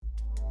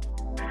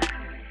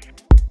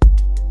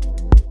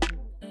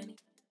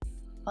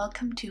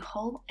Welcome to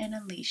Whole and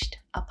Unleashed,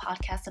 a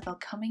podcast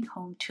about coming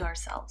home to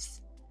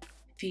ourselves,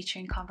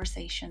 featuring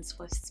conversations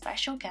with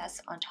special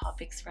guests on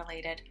topics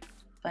related,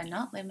 but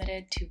not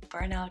limited to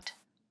burnout,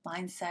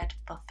 mindset,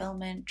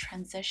 fulfillment,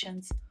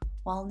 transitions,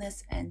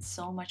 wellness, and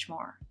so much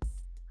more.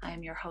 I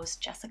am your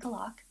host, Jessica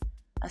Locke,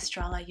 a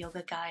Strala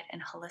yoga guide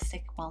and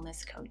holistic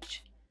wellness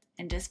coach.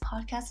 And this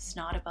podcast is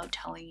not about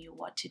telling you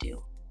what to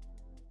do.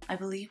 I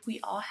believe we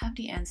all have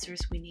the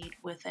answers we need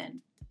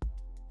within.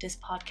 This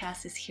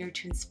podcast is here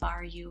to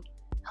inspire you,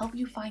 help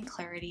you find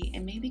clarity,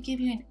 and maybe give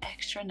you an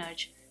extra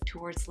nudge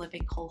towards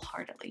living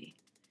wholeheartedly.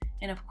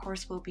 And of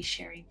course, we'll be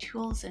sharing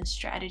tools and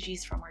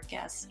strategies from our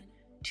guests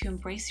to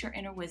embrace your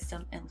inner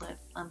wisdom and live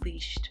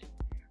unleashed.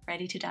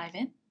 Ready to dive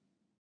in?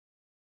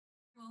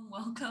 Well,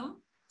 welcome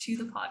to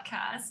the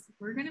podcast.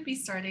 We're going to be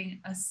starting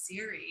a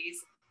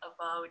series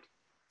about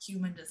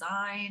human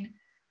design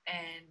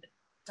and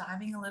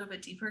diving a little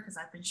bit deeper because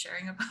I've been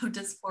sharing about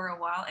this for a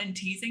while and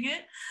teasing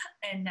it,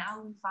 and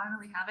now we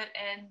finally have it.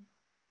 And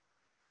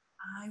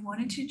I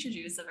wanted to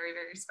introduce a very,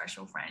 very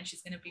special friend.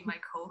 She's going to be my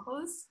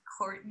co-host,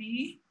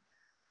 Courtney.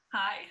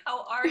 Hi,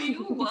 how are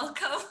you?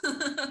 Welcome.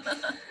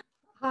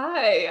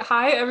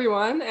 Hi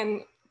everyone,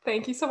 and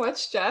thank you so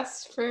much,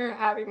 Jess, for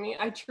having me.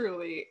 I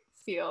truly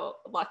feel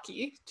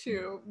lucky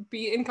to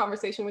be in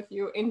conversation with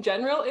you in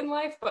general in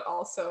life, but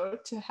also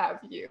to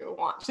have you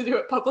want to do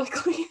it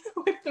publicly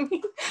with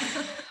me.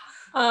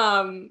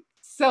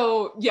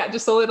 So yeah,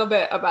 just a little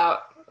bit about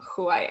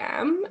who I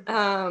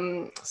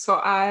am. So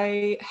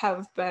I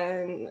have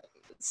been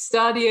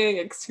studying,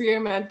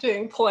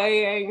 experimenting,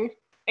 playing,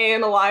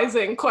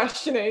 analyzing,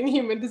 questioning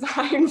human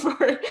design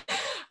for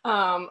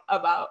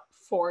about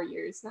 4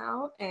 years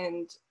now,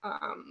 and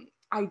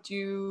I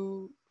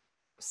do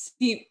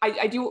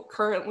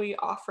currently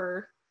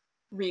offer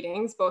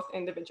readings, both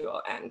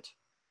individual and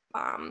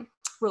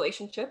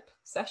relationship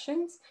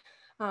sessions,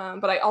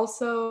 but I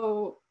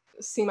also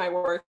see my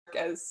work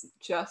as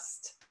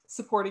just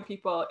supporting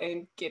people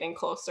in getting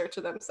closer to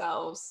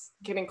themselves,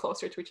 getting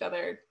closer to each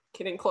other,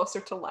 getting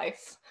closer to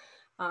life.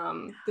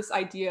 This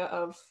idea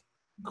of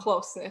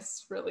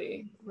closeness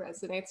really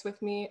resonates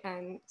with me,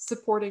 and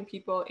supporting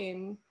people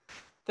in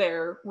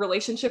their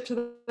relationship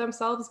to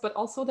themselves, but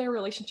also their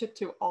relationship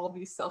to all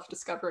these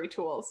self-discovery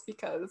tools,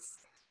 because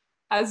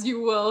as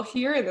you will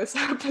hear in this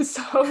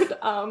episode,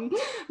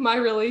 my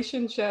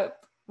relationship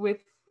with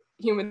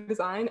human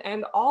design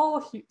and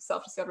all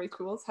self-discovery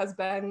tools has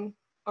been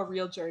a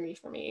real journey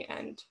for me.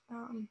 And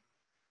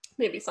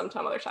maybe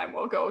sometime other time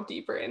we'll go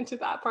deeper into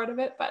that part of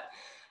it, but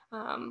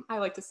I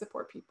like to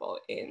support people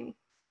in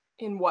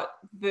what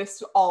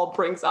this all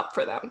brings up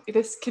for them.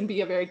 This can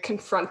be a very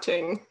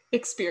confronting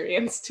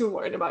experience to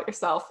learn about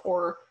yourself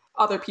or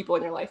other people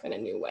in your life in a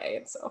new way.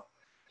 And so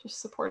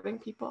just supporting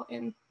people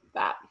in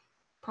that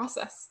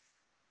process.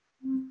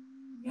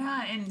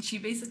 Yeah, and she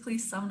basically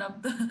summed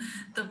up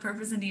the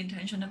purpose and the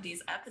intention of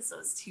these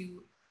episodes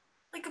to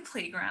like a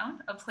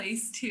playground, a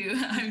place to,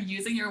 I'm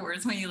using your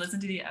words when you listen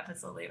to the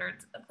episode later,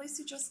 it's a place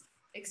to just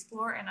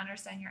explore and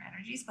understand your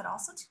energies, but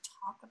also to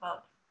talk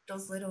about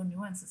those little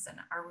nuances in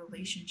our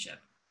relationship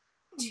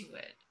to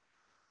it.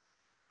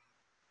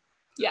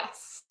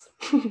 Yes.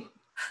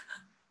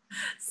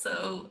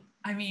 So,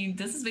 I mean,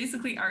 this is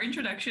basically our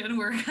introduction.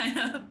 We're kind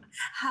of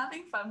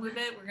having fun with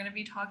it. We're going to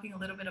be talking a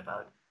little bit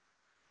about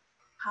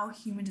how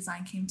human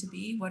design came to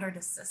be, what are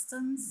the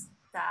systems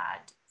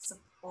that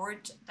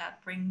support,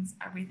 that brings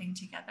everything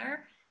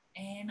together,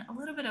 and a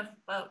little bit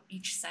about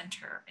each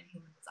center in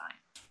human design.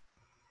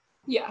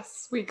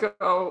 Yes, we go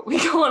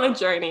on a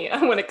journey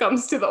when it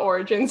comes to the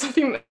origins of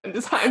human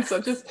design. So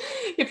just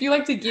if you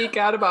like to geek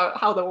out about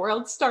how the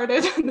world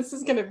started, this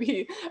is going to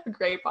be a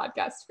great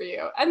podcast for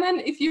you. And then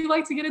if you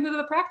like to get into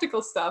the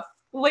practical stuff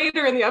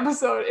later in the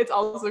episode, it's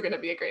also going to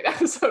be a great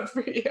episode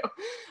for you.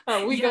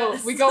 We go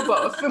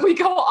both. We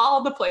go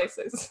all the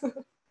places.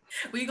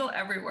 We go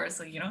everywhere,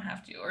 so you don't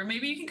have to. Or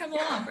maybe you can come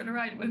along for the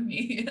ride with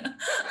me.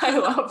 I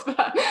love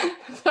that.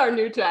 That's our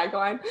new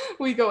tagline.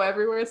 We go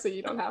everywhere, so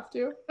you don't have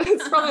to.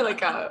 It's probably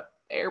like a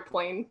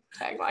airplane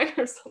tagline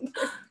or something.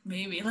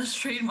 Maybe. Let's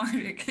trademark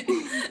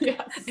it.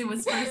 Yes. It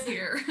was first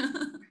here.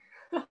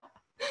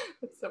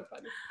 That's so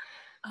funny.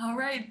 All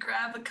right,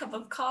 grab a cup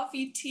of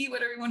coffee, tea,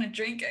 whatever you want to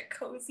drink, get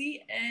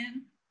cozy,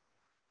 and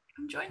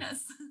come join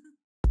us.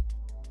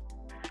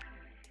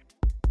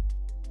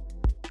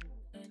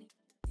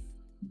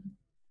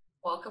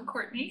 Welcome,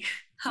 Courtney.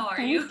 How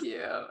are you? Thank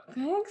you.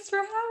 Thanks for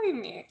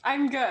having me.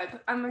 I'm good.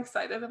 I'm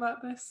excited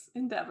about this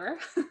endeavor.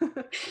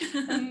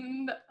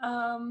 And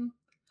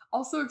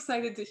also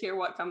excited to hear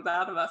what comes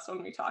out of us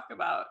when we talk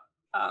about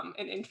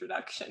an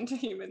introduction to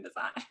human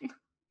design.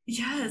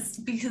 Yes,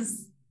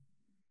 because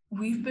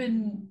we've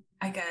been,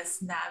 I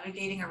guess,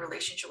 navigating a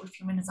relationship with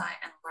human design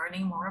and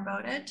learning more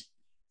about it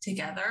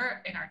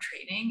together in our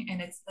training. And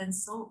it's been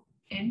so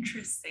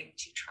interesting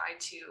to try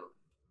to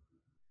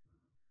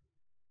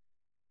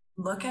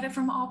look at it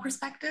from all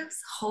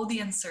perspectives, hold the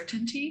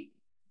uncertainty.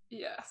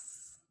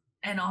 Yes.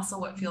 And also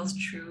what feels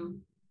true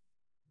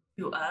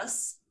to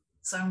us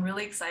So I'm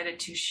really excited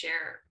to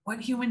share what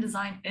human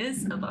design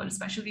is about,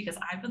 especially because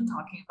I've been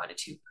talking about it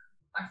to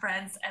my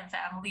friends and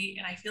family.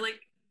 And I feel like,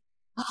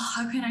 oh,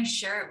 how can I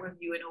share it with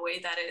you in a way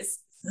that is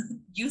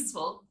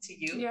useful to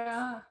you,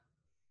 Yeah.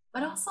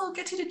 but also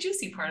get to the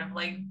juicy part of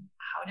like,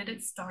 how did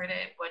it start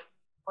it?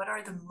 What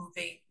are the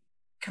moving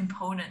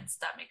components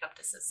that make up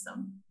the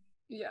system?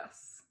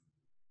 Yes.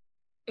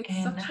 It's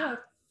And such a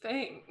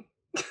thing.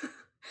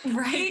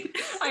 right?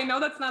 I know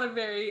that's not a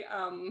very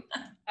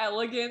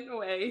elegant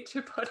way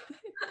to put it,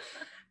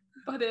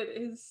 but it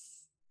is.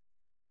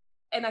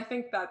 And I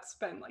think that's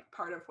been like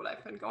part of what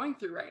I've been going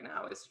through right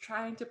now is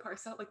trying to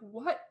parse out like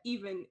what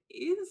even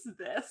is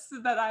this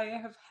that I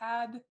have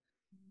had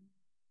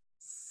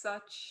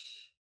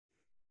such.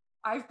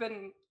 I've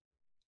been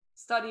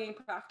studying,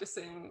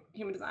 practicing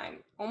human design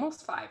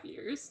almost 5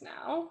 years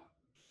now.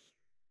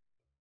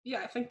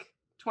 Yeah, I think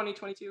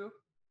 2022.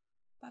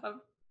 That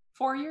of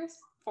 4 years?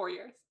 4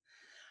 years.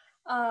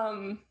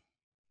 Um,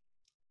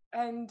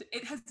 and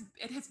it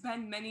has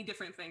been many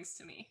different things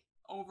to me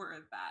over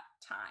that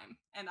time,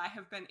 and I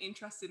have been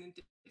interested in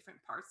different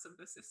parts of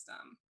the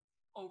system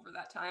over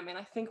that time. And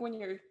I think when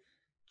you're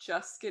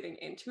just getting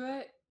into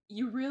it,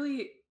 you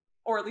really,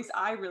 or at least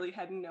I really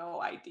had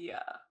no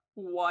idea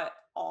what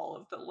all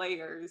of the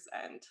layers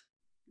and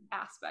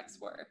aspects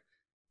were.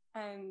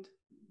 And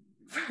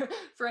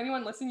for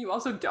anyone listening, you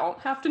also don't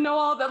have to know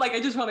all that. Like, I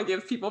just want to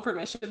give people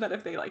permission that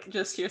if they like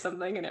just hear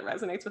something and it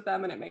resonates with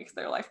them and it makes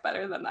their life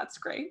better, then that's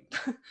great.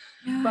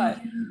 Yeah,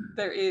 But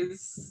yeah.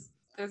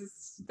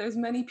 there's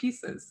many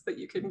pieces that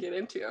you can get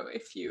into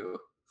if you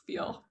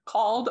feel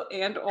called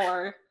and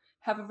or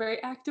have a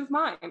very active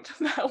mind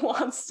that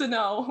wants to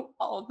know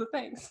all of the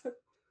things.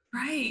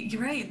 Right,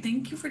 you're right.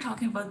 Thank you for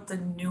talking about the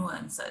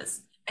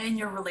nuances and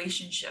your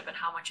relationship and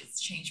how much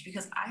it's changed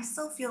because I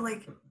still feel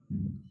like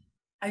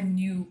a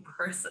new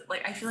person.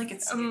 Like I feel like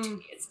it's new to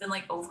me. It's been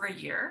like over a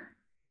year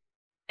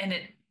and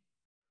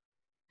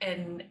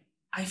and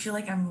I feel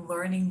like I'm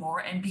learning more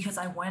and because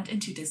I went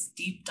into this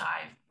deep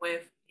dive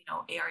with,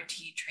 ART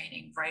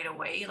training right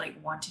away,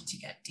 like wanting to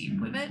get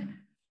deep with it.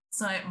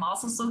 So I'm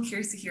also so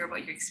curious to hear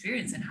about your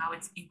experience and how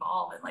it's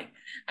evolved. And like,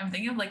 I'm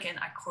thinking of like an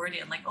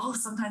accordion, like, oh,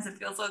 sometimes it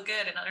feels so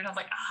good. And other times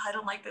like, I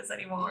don't like this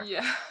anymore.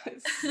 Yes.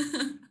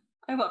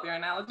 I love your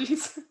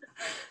analogies.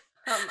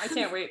 I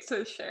can't wait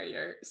to share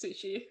your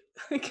sushi.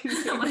 My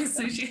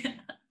sushi.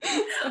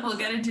 We'll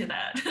get into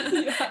that.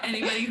 Yeah.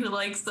 Anybody who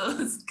likes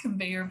those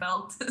conveyor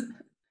belts.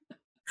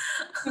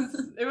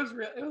 It was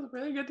a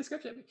really good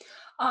description.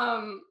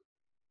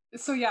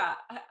 So yeah,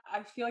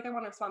 I feel like I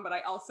want to respond, but I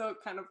also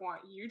kind of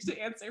want you to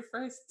answer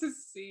first to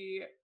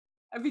see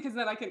because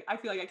then I feel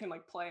like I can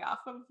like play off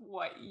of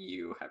what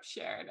you have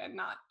shared and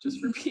not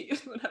just repeat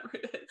whatever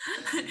it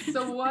is.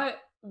 So what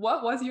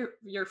was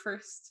your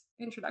first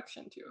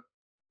introduction to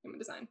human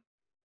design?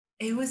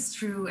 It was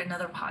through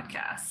another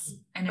podcast,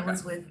 and it Okay.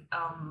 was with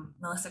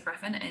Melissa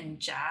Griffin and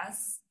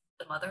Jazz,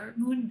 the Mother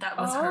Moon. That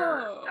was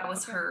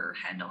Okay. her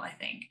handle, I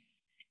think.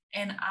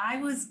 And I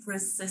was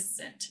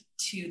resistant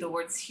to the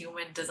words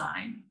human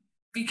design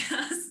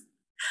because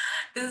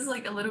this is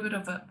like a little bit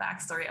of a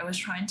backstory. I was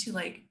trying to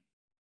like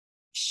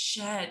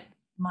shed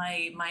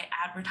my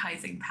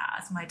advertising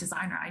past, my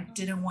designer. I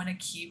didn't want to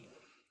keep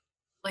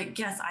like,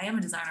 yes, I am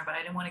a designer, but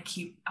I didn't want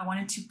to I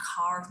wanted to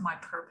carve my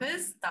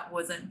purpose that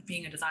wasn't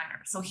being a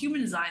designer. So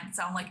human design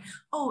sound like,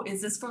 oh,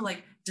 is this for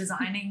like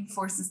designing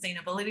for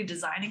sustainability,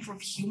 designing for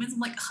humans? I'm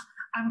like,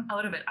 I'm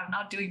out of it. I'm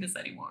not doing this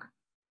anymore.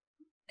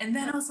 And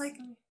then I was like,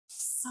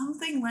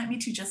 something led me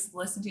to just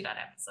listen to that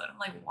episode. I'm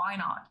like, why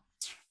not?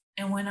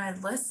 And when I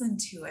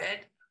listened to it,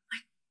 I'm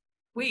like,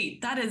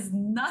 wait, that is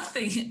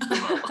nothing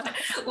about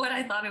what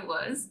I thought it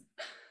was.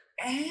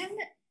 And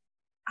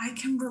I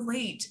can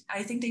relate.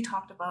 I think they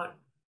talked about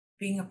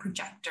being a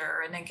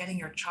projector and then getting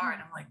your chart.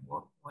 I'm like,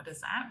 well, what does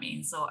that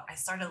mean? So I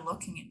started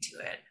looking into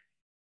it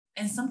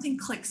and something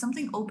clicked,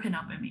 something opened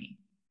up in me,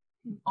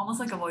 almost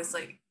like a voice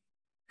like,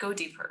 go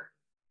deeper.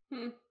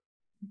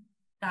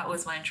 That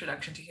was my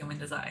introduction to human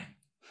design.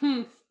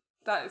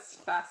 That is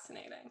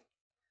fascinating.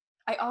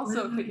 I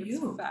also think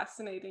it's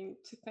fascinating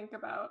to think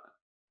about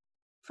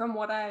from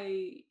what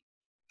I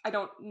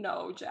don't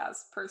know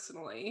Jazz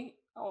personally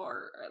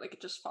or like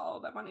just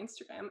follow them on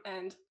Instagram,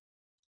 and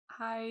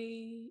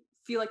I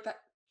feel like that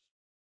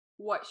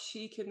what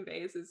she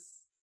conveys is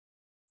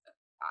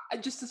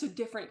just such a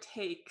different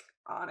take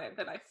on it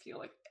that I feel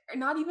like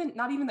not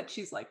even that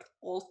she's like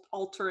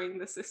altering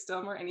the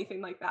system or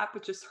anything like that,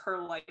 but just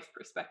her life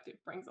perspective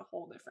brings a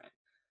whole different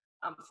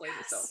flavor.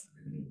 Yes.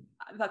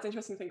 So that's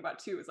interesting to think about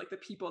too, is like the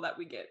people that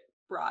we get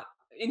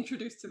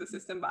introduced to the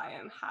system by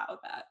and how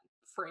that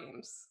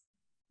frames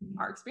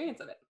our experience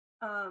of it.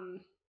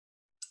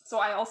 So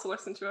I also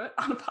listened to it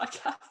on a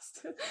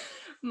podcast.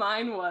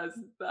 Mine was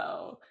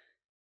though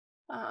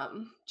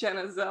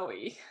Jenna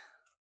Zoe.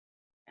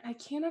 And I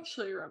can't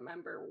actually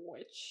remember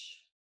which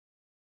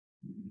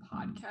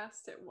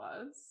podcast it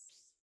was.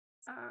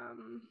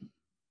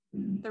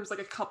 There was like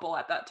a couple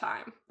at that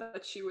time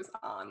that she was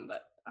on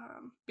that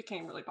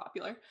became really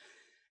popular.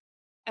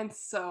 And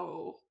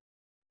so,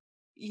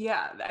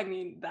 yeah, I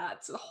mean,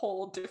 that's a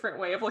whole different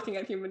way of looking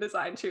at human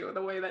design too,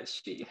 the way that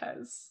she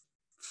has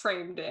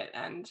framed it.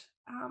 And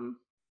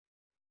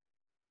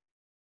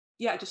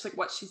yeah, just like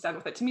what she's done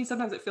with it. To me,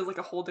 sometimes it feels like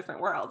a whole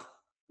different world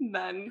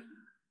than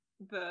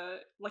the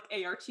like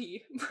ART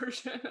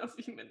version of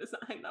human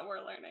design that we're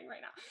learning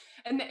right now.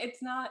 And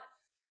it's not,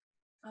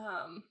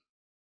 um,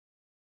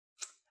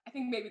 I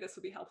think maybe this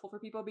would be helpful for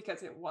people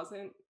because it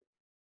wasn't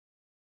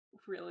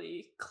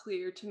really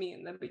clear to me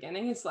in the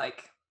beginning. It's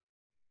like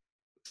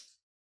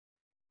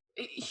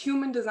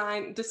human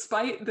design,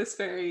 despite this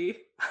very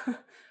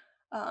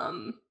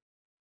um,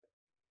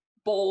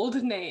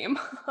 bold name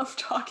of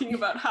talking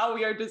about how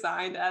we are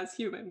designed as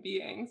human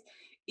beings,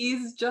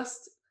 is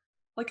just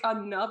like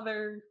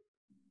another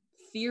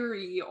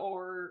theory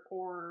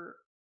or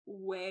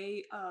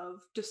way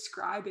of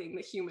describing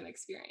the human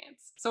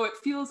experience. So I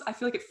feel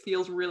like it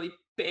feels really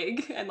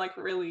big and like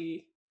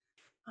really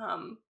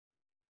um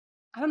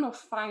I don't know if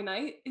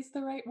finite is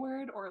the right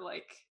word, or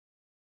like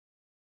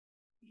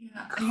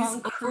Yeah, I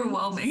use concrete.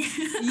 overwhelming.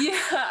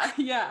 Yeah,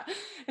 yeah.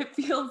 It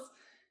feels,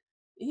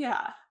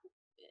 yeah.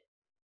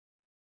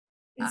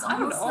 It's I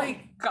don't almost know, like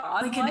an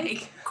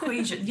godlike.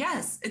 equation.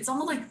 Yes, it's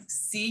almost like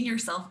seeing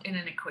yourself in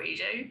an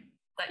equation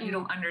that you Mm.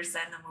 don't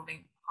understand the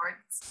moving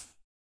parts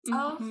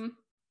of. Mm-hmm.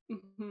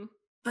 Mm-hmm.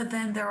 But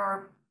then there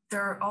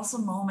are also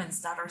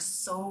moments that are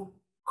so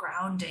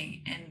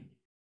grounding and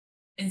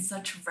in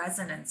such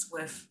resonance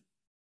with,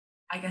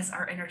 I guess,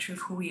 our inner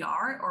truth, who we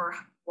are or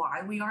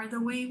why we are the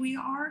way we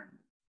are,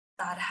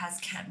 that has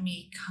kept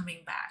me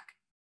coming back.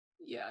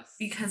 Yes.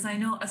 Because I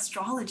know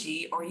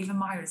astrology or even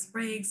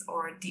Myers-Briggs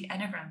or the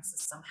Enneagram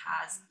system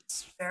has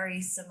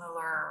very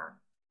similar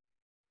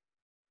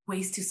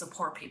ways to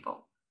support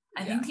people.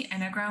 I think the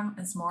Enneagram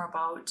is more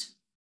about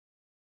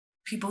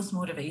people's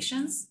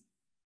motivations,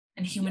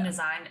 and human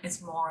design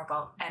is more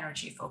about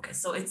energy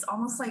focus. So it's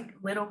almost like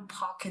little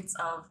pockets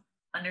of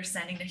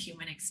understanding the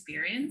human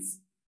experience,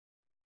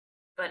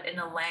 but in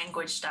a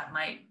language that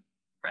might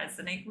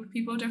resonate with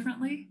people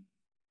differently.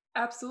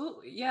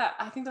 Absolutely. Yeah,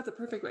 I think that's a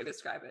perfect way to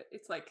describe it.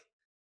 It's like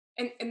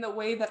in the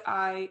way that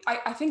I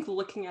think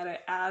looking at it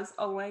as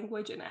a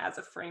language and as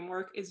a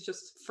framework is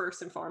just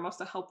first and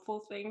foremost a helpful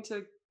thing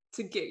to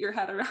get your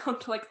head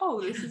around. Like,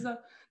 oh,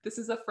 this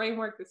is a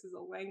framework, this is a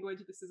language,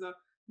 this is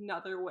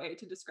another way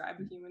to describe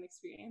the human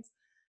experience.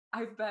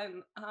 I've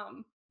been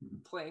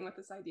playing with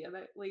this idea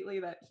that lately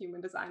that human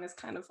design is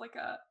kind of like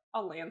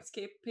a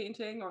landscape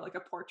painting or like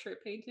a portrait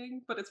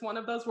painting, but it's one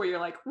of those where you're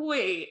like,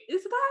 wait,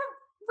 is that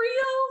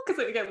real?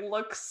 Because it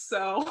looks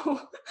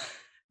so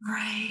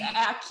Right.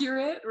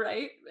 accurate,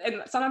 right?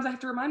 And sometimes I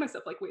have to remind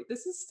myself, like, wait,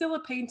 this is still a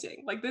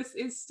painting. Like, this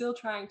is still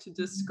trying to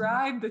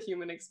describe the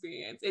human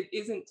experience. It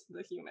isn't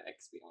the human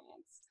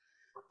experience.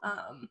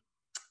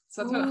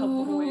 So that's been a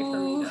helpful way for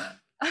me to.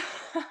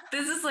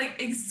 This is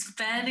like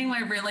expanding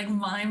my brain, like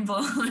mind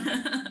blown.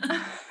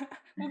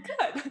 Well,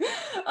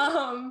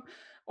 good.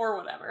 Or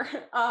whatever.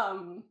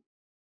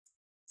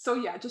 So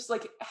yeah, just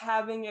like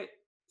having it,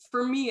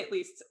 for me at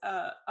least,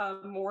 a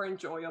more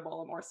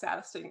enjoyable, a more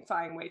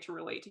satisfying way to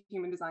relate to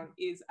human design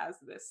is as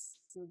this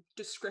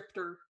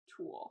descriptor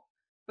tool.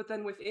 But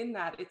then within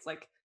that, it's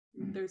like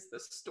there's the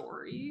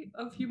story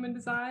of human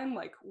design,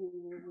 like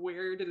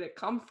where did it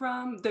come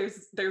from?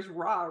 There's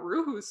Ra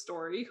Uru Hu's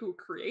story, who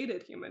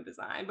created human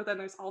design, but then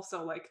there's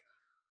also like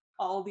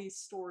all these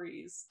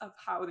stories of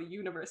how the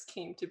universe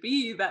came to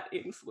be that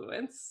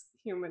influence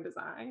human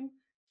design.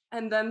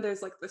 And then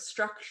there's like the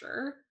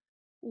structure,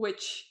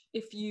 which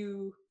if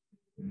you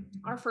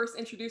are first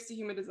introduced to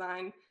human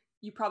design,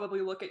 you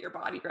probably look at your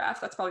body graph.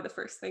 That's probably the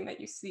first thing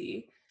that you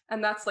see.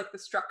 And that's like the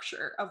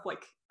structure of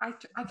like, I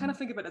kind of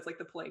think of it as like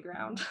the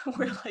playground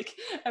where like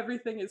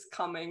everything is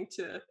coming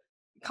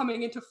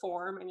into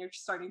form and you're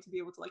starting to be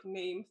able to like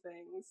name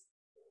things.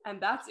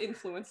 And that's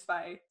influenced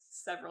by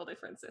several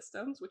different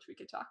systems, which we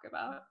could talk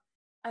about.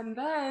 And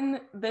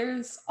then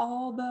there's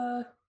all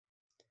the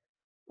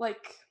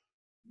like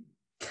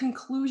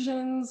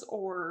conclusions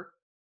or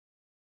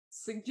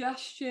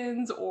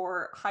suggestions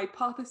or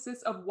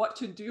hypothesis of what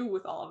to do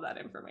with all of that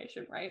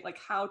information, right? Like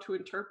how to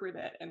interpret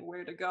it and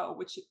where to go,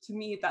 which to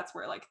me, that's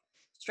where like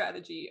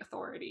strategy,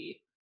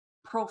 authority,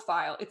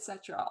 profile,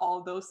 etc., all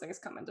of those things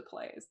come into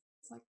play. It's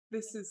like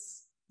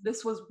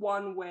this was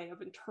one way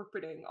of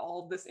interpreting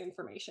all of this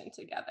information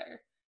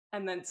together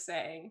and then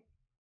saying,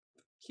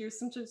 here's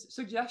some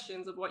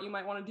suggestions of what you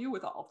might want to do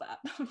with all of that.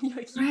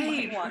 Like you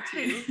might want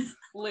to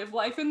live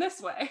life in this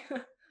way.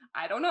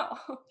 I don't know.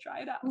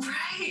 Try it out.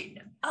 Right.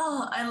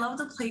 Oh, I love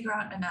the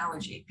playground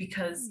analogy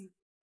because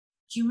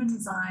human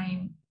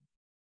design,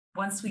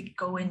 once we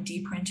go in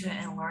deeper into it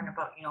and learn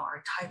about,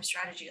 our type,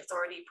 strategy,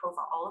 authority,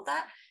 profile, all of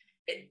that,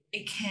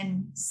 it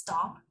can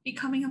stop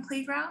becoming a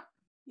playground.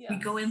 Yes. We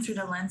go in through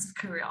the lens of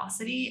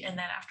curiosity, and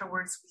then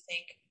afterwards we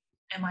think,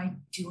 am I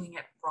doing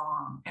it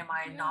wrong? Am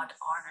I not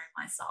honoring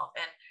myself?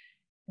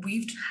 And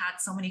we've had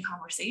so many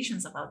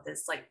conversations about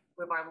this, like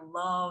with our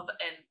love,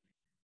 and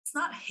it's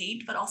not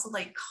hate, but also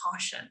like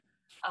caution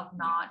of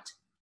not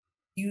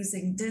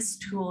using this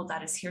tool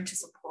that is here to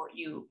support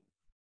you,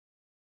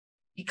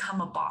 become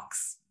a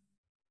box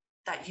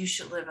that you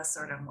should live a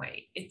certain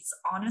way. It's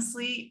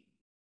honestly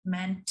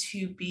meant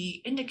to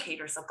be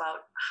indicators about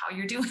how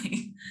you're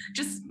doing,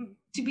 just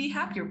to be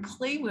happier,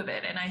 play with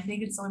it. And I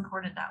think it's so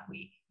important that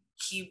we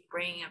keep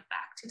bringing it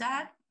back to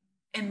that.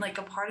 And like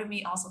a part of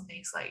me also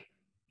thinks like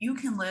you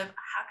can live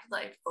a happy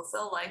life,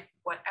 fulfill life,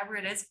 whatever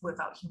it is,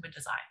 without human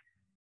design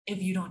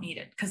if you don't need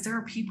it. Because there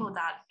are people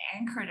that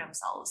anchor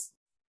themselves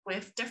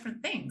with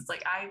different things.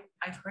 Like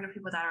I've heard of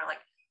people that are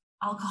like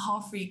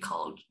alcohol-free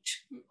coach,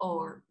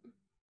 or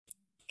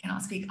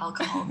cannot speak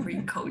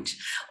alcohol-free coach,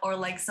 or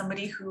like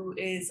somebody who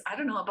is, I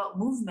don't know, about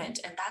movement,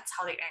 and that's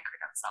how they anchor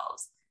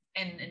themselves.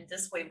 And in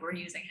this way, we're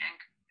using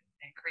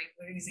anchoring,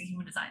 we're using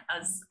human design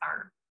as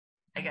our,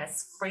 I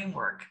guess,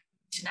 framework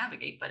to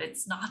navigate, but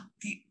it's not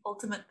the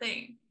ultimate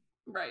thing.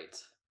 Right.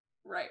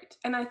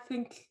 And I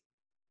think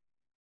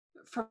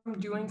from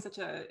doing such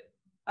a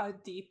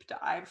deep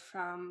dive,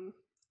 from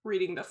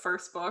reading the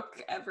first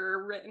book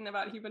ever written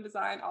about human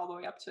design all the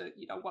way up to,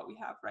 you know, what we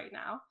have right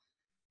now,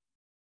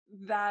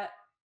 that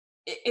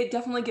it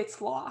definitely gets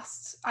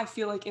lost. I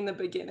feel like in the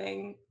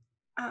beginning,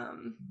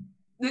 and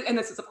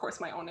this is of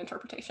course my own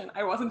interpretation.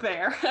 I wasn't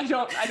there. I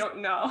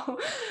don't know,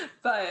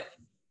 but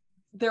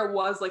there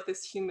was like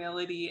this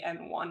humility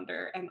and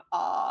wonder and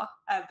awe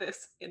at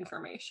this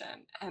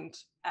information and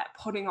at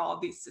putting all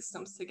of these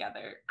systems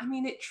together. I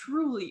mean, it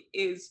truly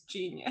is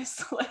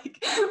genius.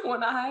 Like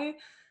when I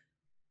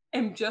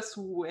am just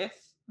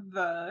with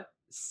the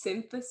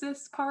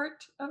synthesis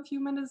part of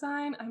human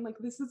design, I'm like,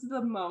 this is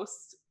the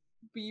most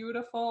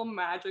beautiful,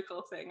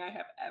 magical thing I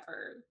have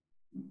ever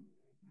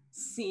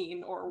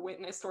seen or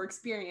witnessed or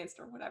experienced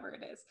or whatever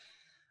it is.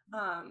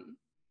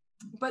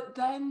 But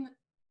then,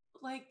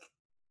 like,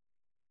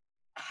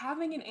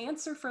 having an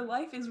answer for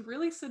life is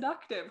really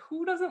seductive.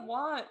 Who doesn't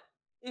want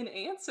an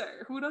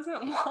answer? Who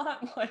doesn't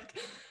want like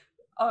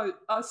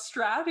a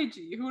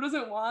strategy? Who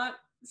doesn't want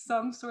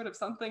some sort of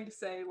something to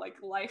say like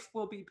life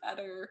will be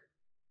better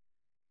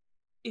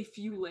if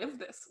you live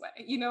this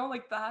way, you know,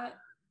 like that.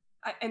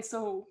 And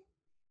so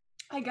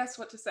I guess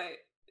what to say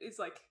is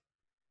like,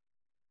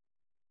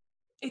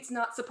 it's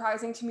not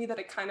surprising to me that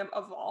it kind of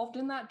evolved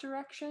in that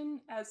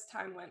direction as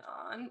time went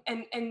on.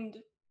 And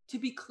to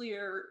be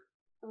clear,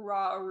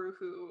 Ra Uru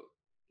Hu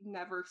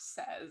never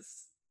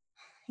says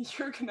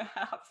you're gonna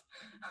have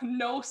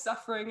no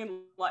suffering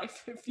in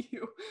life if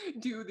you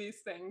do these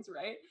things,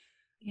 right?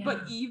 Yeah.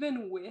 But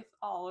even with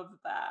all of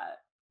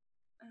that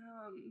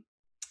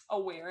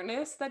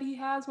awareness that he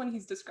has when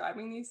he's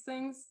describing these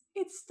things,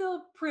 it's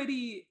still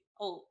pretty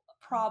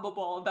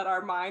probable that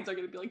our minds are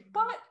going to be like,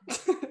 but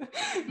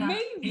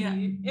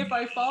maybe if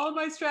I follow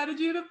my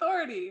strategy and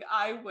authority,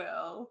 I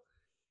will,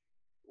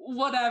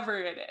 whatever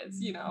it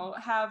is, you know,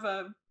 have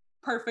a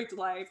perfect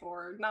life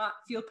or not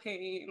feel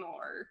pain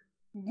or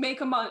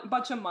make a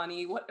bunch of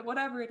money,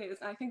 whatever it is.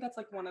 And I think that's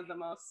like one of the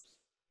most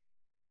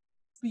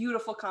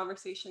beautiful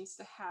conversations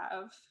to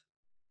have,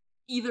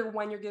 either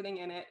when you're getting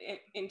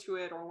into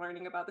it or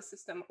learning about the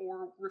system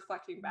or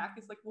reflecting back.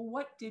 Is like, well,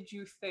 what did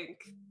you think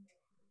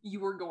you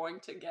were going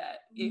to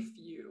get if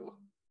you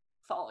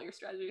follow your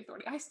strategy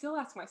authority? I still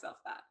ask myself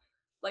that.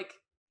 Like,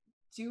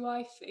 do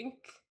I think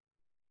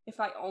if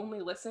I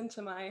only listen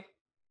to my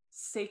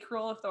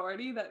sacral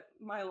authority that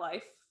my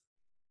life,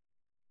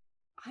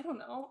 I don't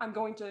know, I'm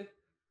going to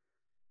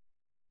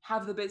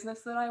have the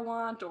business that I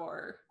want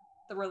or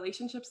the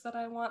relationships that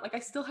I want? Like, I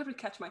still have to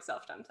catch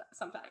myself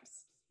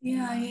sometimes.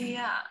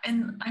 Yeah.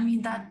 And I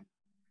mean, that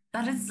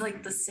is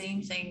like the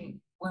same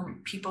thing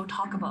when people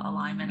talk about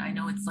alignment. I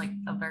know it's like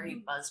a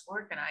very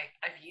buzzword and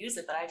I've used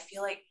it, but I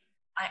feel like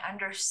I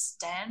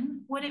understand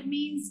what it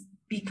means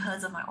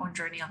because of my own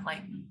journey of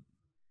like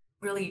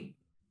really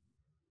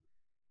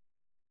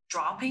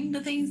dropping the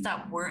things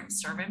that weren't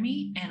serving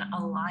me and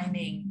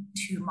aligning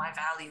to my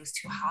values,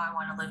 to how I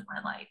want to live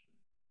my life.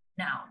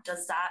 Now,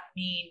 does that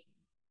mean,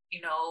 you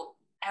know,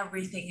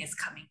 everything is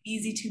coming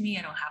easy to me?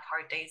 I don't have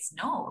hard days?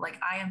 No, like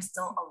I am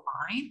still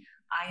aligned.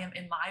 I am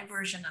in my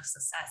version of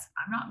success.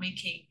 I'm not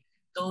making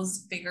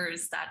those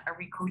figures that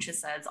every coach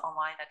says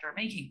online that they're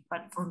making.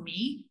 But for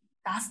me,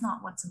 that's not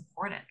what's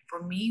important.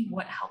 For me,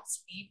 what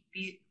helps me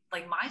be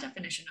like, my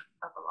definition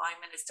of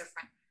alignment is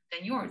different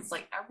than yours.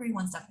 Like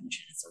everyone's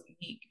definition is so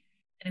unique.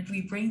 And if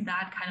we bring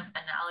that kind of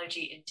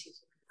analogy into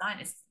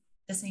design, it's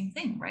the same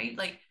thing, right?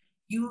 Like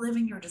you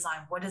living your design,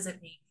 what does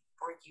it mean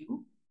for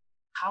you?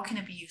 How can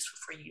it be useful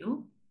for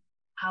you?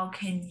 How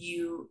can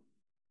you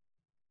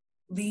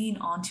lean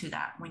onto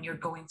that when you're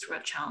going through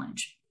a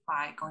challenge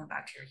by going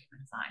back to your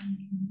human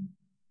design?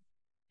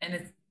 And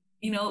it's,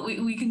 you know,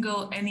 we can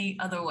go any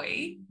other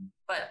way,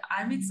 but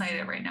I'm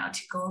excited right now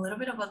to go a little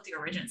bit about the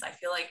origins. I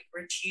feel like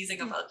we're teasing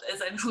about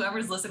this and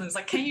whoever's listening is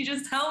like, can you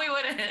just tell me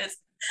what it is?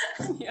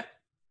 Yeah.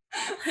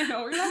 I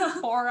know, we're gonna have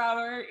a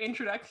 4-hour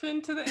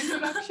introduction to the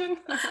introduction.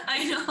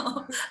 I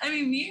know. I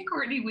mean, me and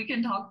Courtney, we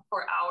can talk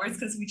for hours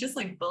because we just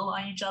like build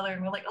on each other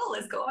and we're like, oh,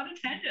 let's go on a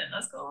tangent.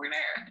 Let's go over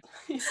there.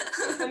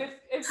 And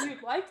if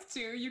you'd like to,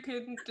 you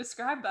can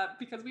describe that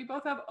because we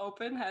both have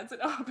open heads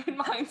and open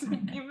minds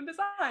in human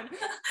design.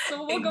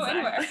 So we'll go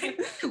anywhere.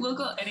 We'll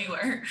go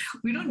anywhere.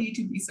 We don't need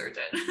to research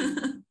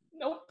it.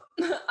 Nope.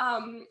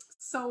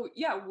 So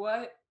yeah,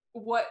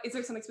 what is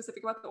there something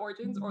specific about the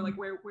origins, or like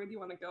where do you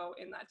want to go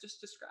in that?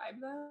 Just describe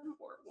them,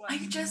 or what? I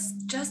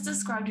just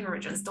described the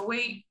origins. The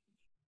way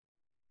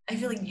I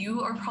feel like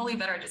you are probably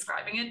better at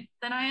describing it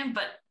than I am,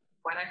 but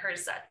what I heard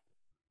is that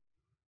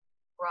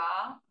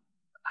Ra,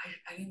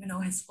 I don't even know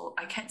his full,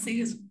 I can't say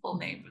his full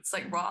name. It's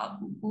like Ra,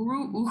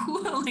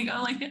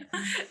 like,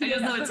 I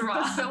just know it's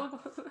Ra.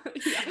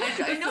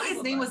 I know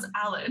his name was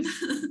Alan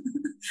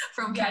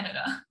from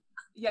Canada.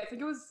 Yeah, I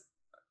think it was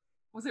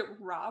it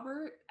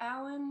Robert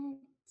Allen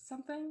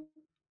something?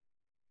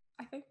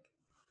 I think.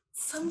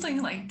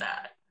 Something like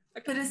that.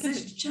 But it's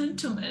this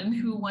gentleman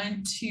who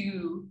went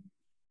to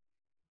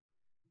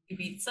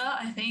Ibiza,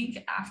 I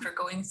think, after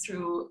going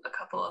through a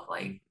couple of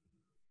like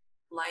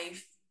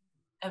life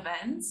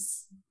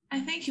events.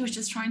 I think he was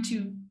just trying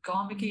to go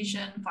on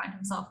vacation, find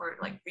himself, or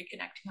like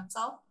reconnecting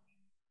himself.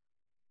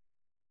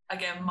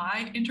 Again,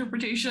 my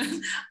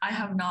interpretation, I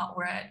have not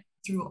read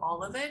through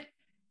all of it.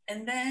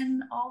 And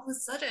then all of a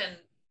sudden,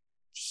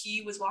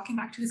 he was walking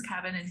back to his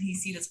cabin and he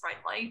sees this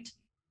bright light,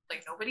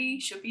 like nobody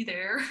should be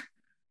there.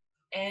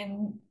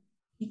 And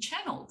he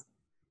channeled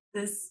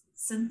this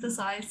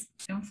synthesized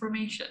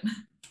information,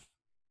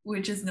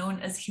 which is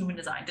known as human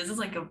design. This is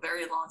like a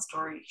very long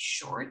story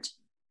short.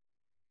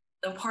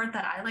 The part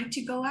that I like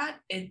to go at,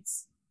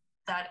 it's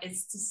the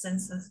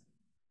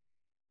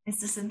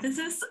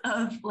synthesis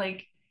of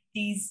like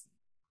these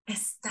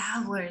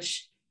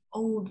established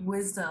old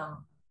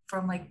wisdom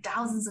from like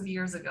thousands of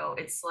years ago.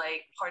 It's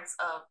like parts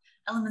of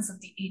elements of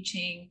the I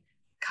Ching,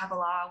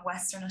 Kabbalah,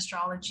 Western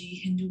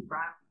astrology, Hindu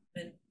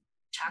Brahmin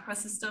chakra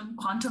system,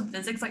 quantum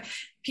physics. Like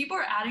people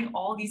are adding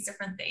all these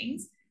different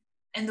things.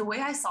 And the way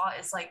I saw it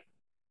is like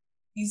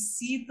you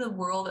see the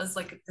world as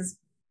like this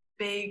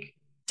big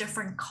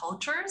different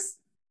cultures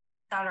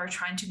that are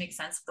trying to make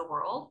sense of the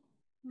world.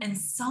 And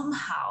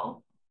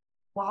somehow,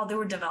 while they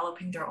were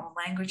developing their own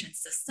language and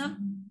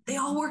system, they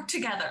all worked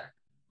together.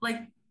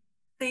 Like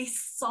they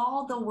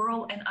saw the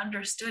world and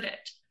understood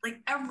it, like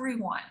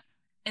everyone.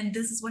 And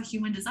this is what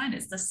human design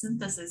is, the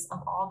synthesis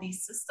of all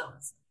these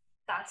systems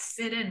that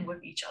fit in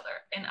with each other.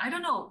 And I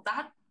don't know,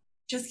 that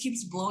just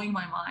keeps blowing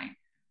my mind.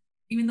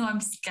 Even though I'm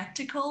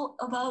skeptical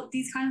about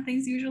these kind of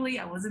things usually,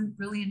 I wasn't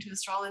really into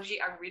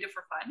astrology. I read it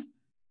for fun.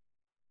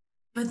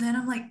 But then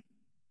I'm like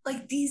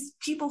these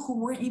people who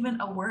weren't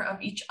even aware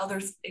of each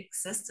other's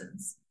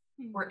existence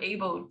were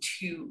able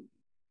to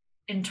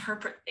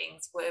interpret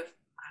things with,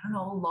 I don't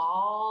know,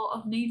 law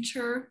of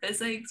nature,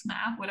 physics,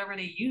 math, whatever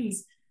they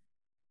use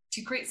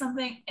to create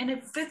something, and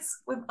it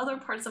fits with other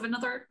parts of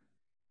another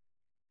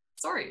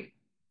story.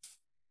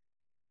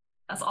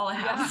 That's all I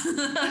have.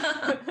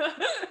 Yeah.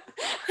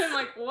 I'm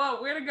like,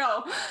 whoa, where to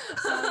go?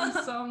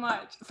 So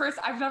much. First,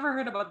 I've never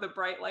heard about the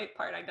bright light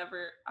part.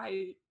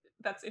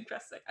 That's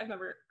interesting. I've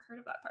never heard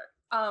of that part.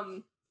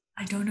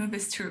 I don't know if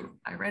it's true.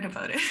 I read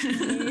about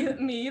it.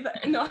 me either.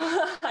 No,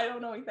 I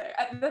don't know either.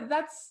 I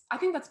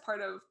think that's part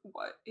of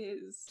what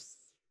is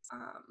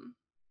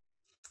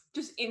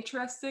just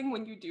interesting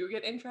when you do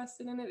get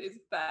interested in it, is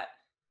that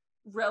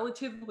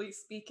relatively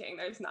speaking,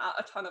 there's not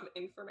a ton of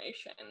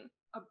information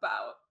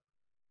about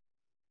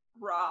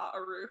Ra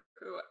Uru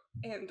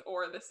and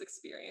or this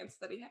experience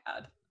that he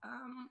had.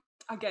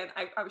 Again,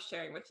 I was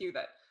sharing with you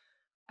that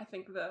I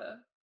think the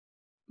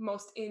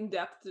most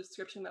in-depth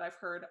description that I've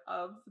heard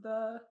of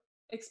the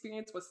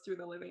experience was through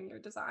the Living Your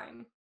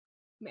Design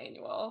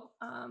manual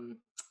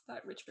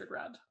that Richard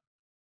Rudd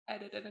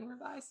edited and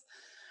revised.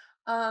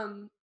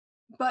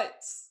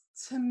 But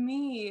to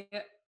me,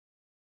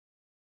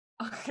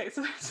 okay,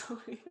 so there's so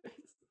many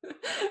things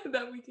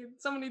that we can,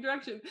 so many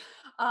directions.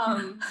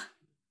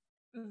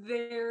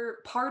 They're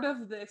part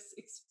of this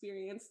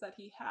experience that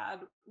he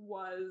had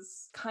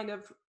was kind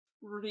of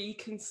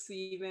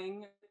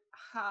reconceiving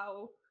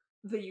how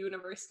the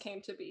universe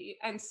came to be.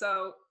 And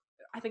so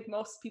I think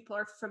most people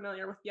are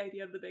familiar with the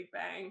idea of the Big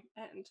Bang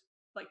and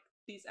like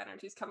these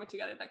energies coming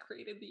together that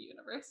created the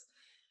universe.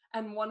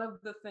 And one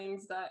of the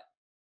things that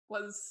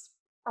was,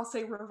 I'll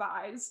say,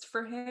 revised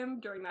for him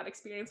during that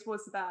experience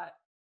was that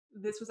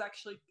this was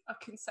actually a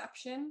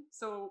conception.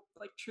 So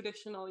like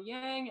traditional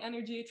yang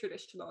energy,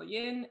 traditional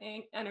yin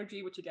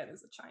energy, which again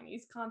is a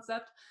Chinese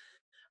concept,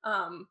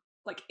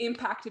 like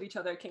impacted each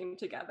other, came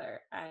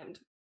together, and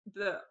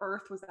the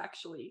earth was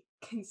actually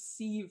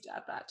conceived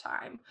at that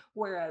time.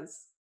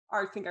 Whereas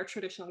I think our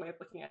traditional way of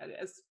looking at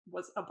it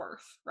was a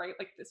birth, right?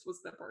 Like this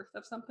was the birth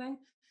of something.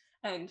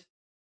 And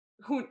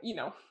who,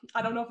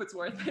 I don't know if it's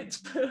worth it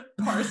to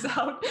parse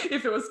out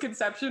if it was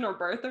conception or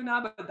birth or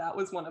not, but that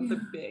was one of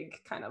the big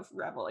kind of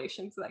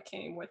revelations that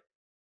came with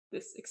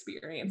this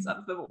experience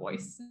of the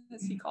voice,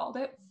 as he called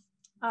it.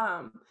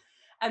 And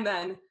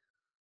then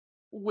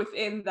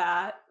within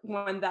that,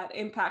 when that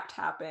impact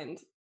happened,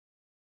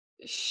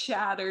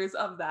 shatters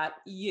of that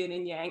yin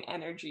and yang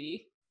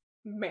energy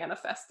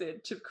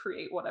manifested to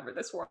create whatever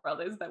this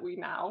world is that we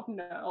now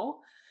know.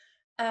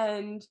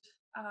 And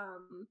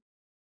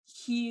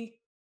he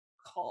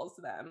calls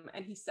them,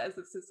 and he says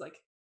this is like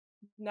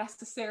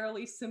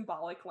necessarily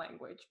symbolic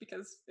language,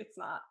 because it's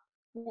not,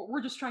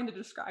 we're just trying to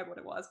describe what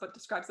it was, but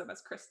describes them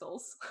as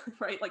crystals,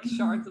 right? Like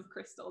shards of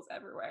crystals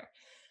everywhere.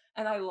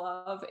 And I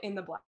love in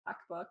the Black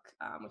Book,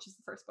 which is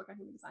the first book on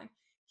human design,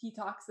 he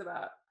talks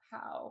about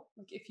how,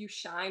 like, if you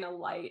shine a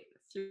light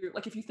through,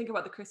 like, if you think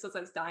about the crystals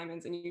as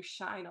diamonds and you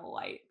shine a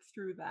light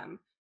through them,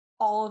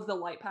 all of the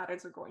light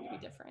patterns are going to be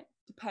different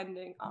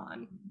depending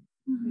on,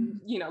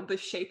 you know, the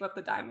shape of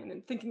the diamond.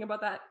 And thinking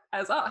about that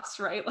as us,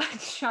 right? Like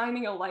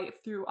shining a light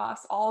through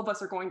us, all of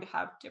us are going to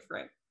have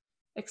different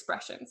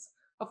expressions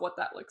of what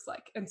that looks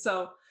like. And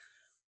so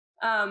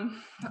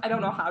I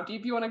don't know how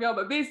deep you want to go,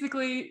 but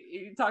basically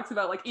he talks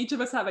about like each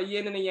of us have a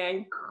yin and a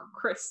yang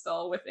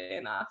crystal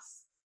within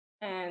us.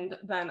 And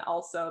then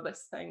also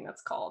this thing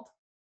that's called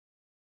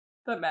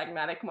the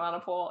magnetic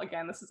monopole.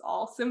 Again, this is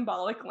all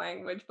symbolic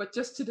language, but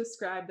just to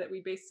describe that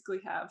we basically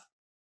have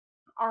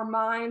our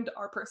mind,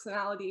 our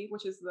personality,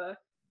 which is the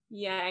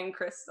yang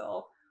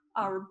crystal,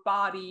 our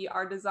body,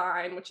 our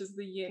design, which is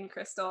the yin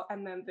crystal,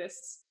 and then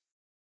this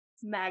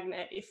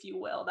magnet, if you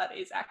will, that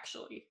is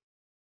actually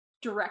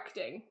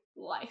directing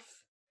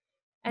life.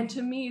 And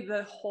to me,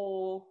 the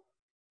whole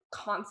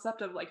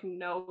concept of like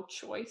no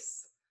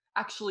choice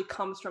actually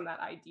comes from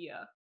that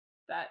idea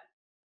that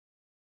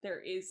there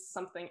is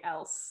something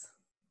else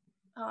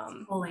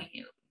pulling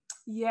you.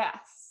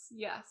 Yes,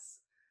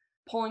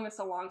 pulling us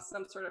along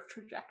some sort of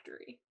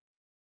trajectory.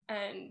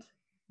 And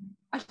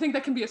I think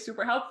that can be a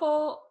super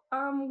helpful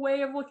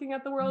way of looking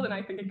at the world, and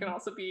I think it can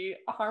also be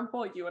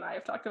harmful. You and I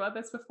have talked about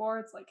this before.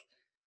 It's like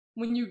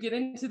when you get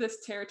into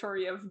this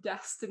territory of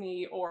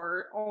destiny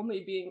or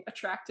only being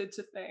attracted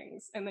to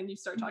things, and then you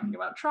start talking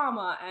about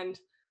trauma and,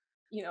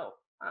 you know,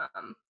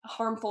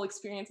 harmful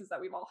experiences that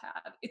we've all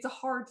had, it's a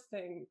hard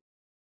thing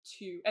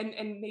to,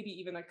 and maybe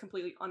even a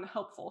completely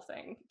unhelpful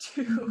thing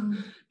to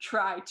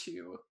try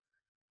to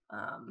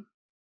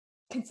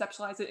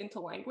conceptualize it into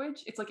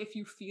language. It's like, if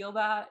you feel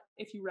that,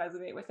 if you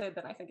resonate with it,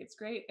 then I think it's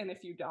great. And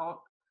if you don't,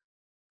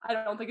 I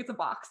don't think it's a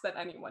box that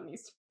anyone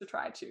needs to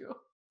try to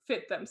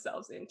fit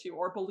themselves into,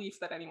 or belief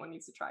that anyone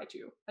needs to try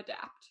to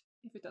adapt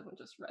if it doesn't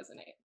just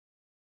resonate.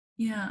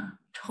 Yeah,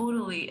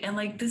 totally. And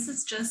like, this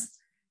is just,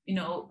 you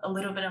know, a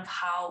little bit of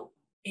how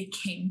it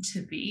came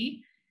to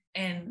be.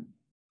 And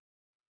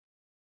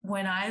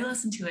when I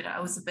listened to it, I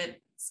was a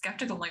bit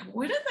skeptical, like,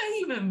 what did that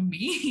even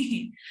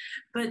mean?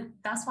 But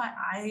that's why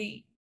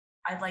I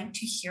like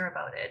to hear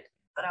about it,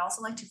 but I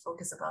also like to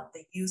focus about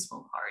the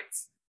useful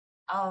parts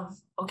of,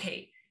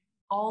 okay,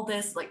 all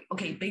this, like,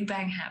 okay, Big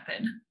Bang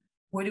happened.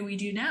 What do we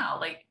do now?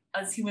 Like,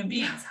 as human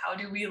beings, how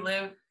do we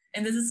live?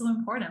 And this is so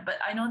important. But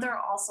I know there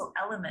are also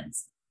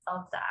elements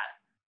of that.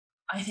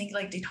 I think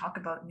like they talk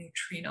about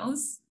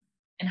neutrinos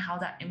and how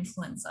that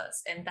influences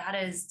us. And that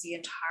is the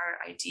entire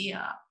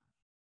idea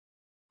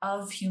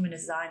of human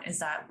design, is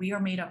that we are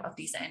made up of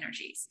these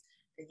energies,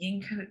 the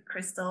yin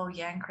crystal,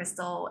 yang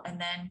crystal, and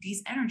then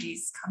these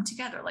energies come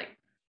together. Like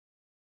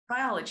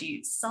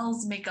biology,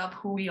 cells make up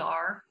who we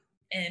are,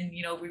 and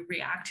you know, we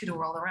react to the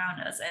world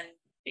around us. And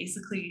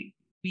basically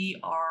we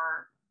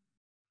are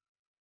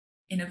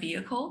in a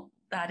vehicle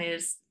that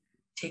is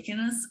taking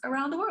us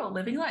around the world,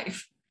 living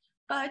life.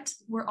 But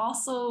we're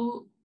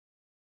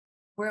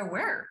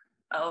aware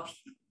of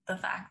the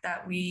fact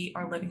that we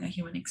are living a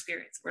human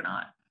experience. We're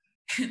not,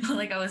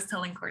 like I was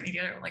telling Courtney the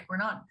other, like, we're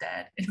not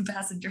dead in a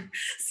passenger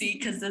seat,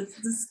 because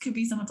this could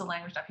be some of the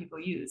language that people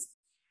use.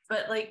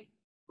 But like,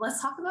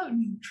 let's talk about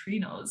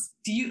neutrinos.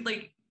 Do you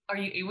like, are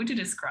you able to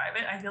describe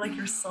it? I feel like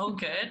you're so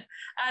good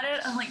at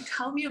it. I'm like,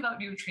 tell me about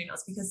neutrinos,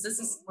 because this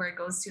is where it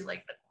goes to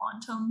like the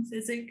quantum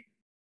physics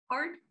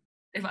part,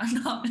 if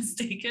I'm not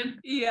mistaken.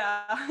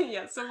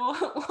 Yeah. So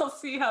we'll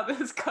see how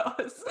this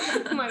goes.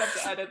 I might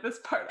have to edit this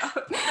part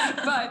out.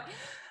 But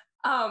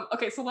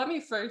okay, so let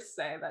me first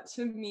say that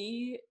to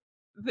me,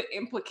 the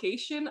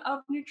implication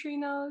of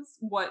neutrinos,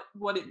 what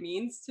it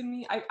means to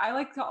me, I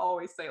like to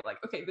always say, like,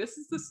 okay, this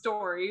is the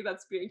story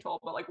that's being told,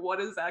 but like, what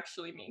does it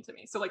actually mean to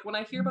me? So like, when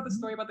I hear about the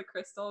story about the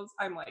crystals,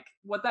 I'm like,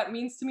 what that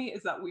means to me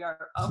is that we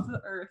are of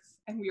the earth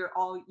and we are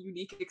all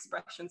unique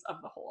expressions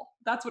of the whole.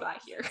 That's what I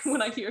hear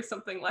when I hear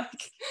something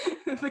like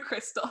the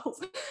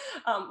crystals.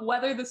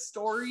 Whether the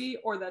story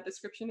or that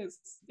description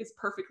is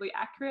perfectly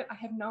accurate, I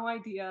have no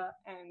idea,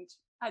 and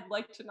I'd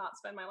like to not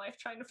spend my life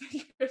trying to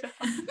figure it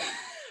out.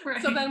 Right.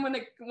 So then when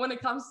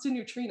it comes to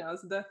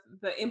neutrinos,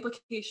 the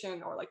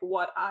implication, or like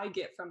what I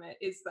get from it,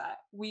 is that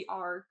we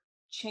are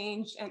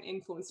changed and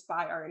influenced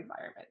by our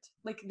environment.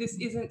 Like, this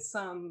isn't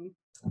some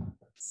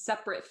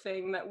separate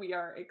thing that we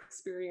are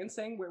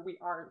experiencing where we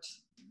aren't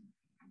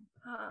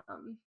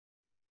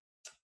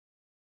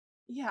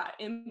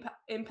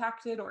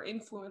impacted or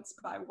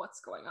influenced by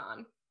what's going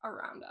on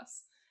around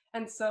us.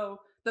 And so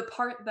the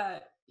part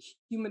that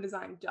human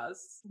design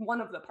does,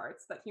 one of the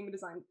parts that human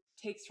design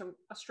takes from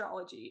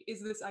astrology,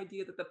 is this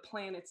idea that the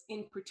planets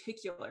in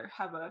particular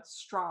have a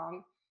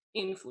strong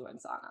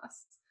influence on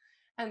us.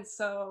 And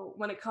so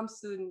when it comes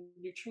to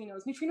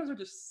neutrinos are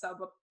just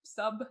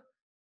subatomic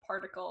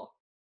particles.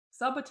 Is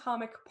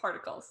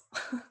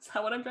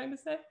that what I'm trying to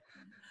say? Is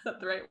that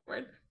the right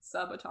word?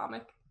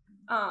 Subatomic.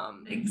 I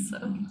think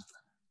so.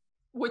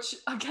 Which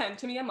again,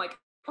 to me, I'm like,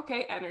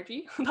 okay,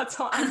 energy. That's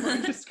how I'm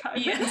going to describe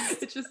Yes.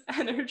 it. It's just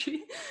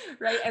energy,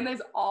 right? And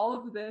there's all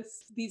of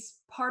these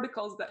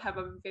particles that have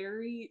a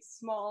very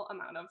small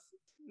amount of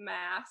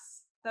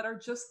mass that are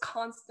just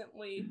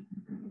constantly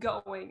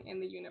going in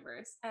the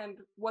universe. And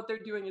what they're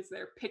doing is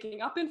they're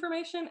picking up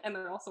information and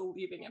they're also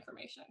leaving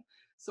information.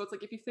 So it's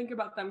like, if you think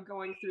about them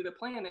going through the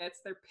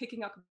planets, they're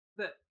picking up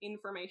the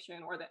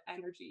information or the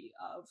energy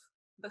of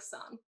the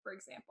sun, for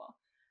example,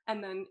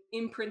 and then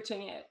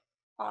imprinting it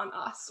on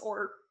us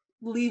or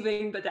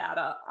leaving the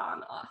data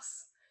on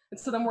us. And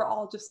so then we're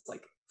all just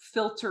like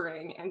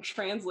filtering and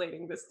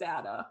translating this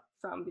data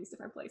from these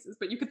different places.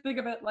 But you could think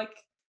of it like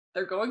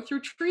they're going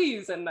through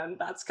trees and then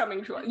that's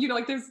coming to us. You know,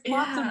 like there's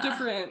lots of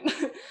different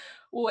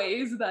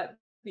ways that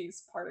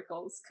these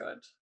particles could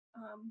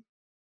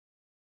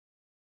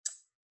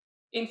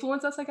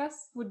influence us, I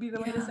guess, would be the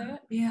way to say it.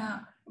 Yeah.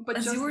 But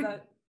as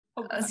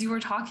you were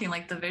talking,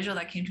 like the visual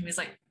that came to me is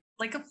like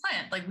a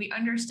plant. Like we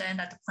understand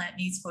that the plant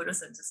needs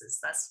photosynthesis.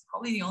 That's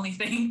probably the only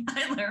thing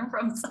I learned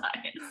from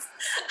science.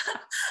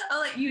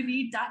 Like you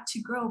need that to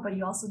grow, but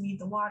you also need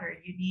the water.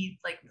 You need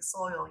like the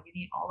soil. You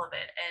need all of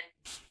it.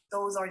 And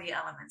those are the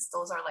elements.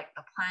 Those are like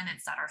the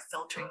planets that are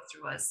filtering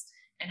through us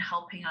and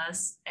helping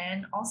us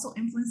and also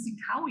influencing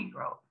how we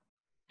grow.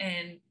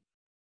 And,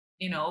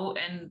 you know,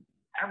 and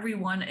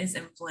everyone is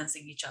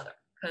influencing each other.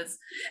 Because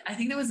I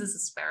think there was this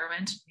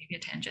experiment, maybe a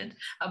tangent,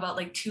 about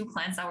like two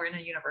plants that were in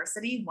a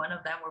university. One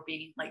of them were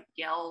being like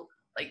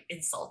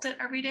insulted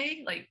every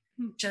day, like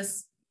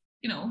just,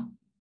 you know,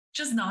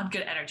 just not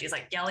good energy. It's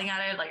like yelling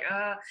at it, like,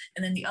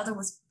 and then the other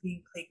was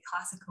being played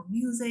classical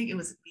music. It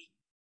was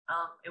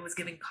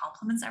giving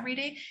compliments every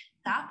day.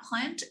 That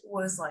plant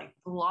was like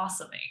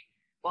blossoming,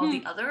 while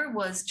the other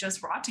was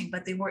just rotting.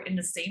 But they were in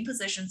the same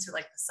position to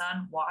like the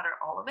sun, water,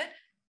 all of it.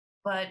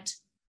 But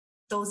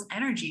those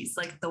energies,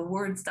 like the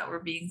words that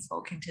were being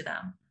spoken to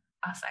them,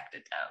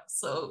 affected them.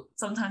 So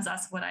sometimes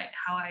that's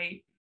how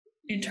I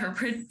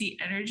interpret the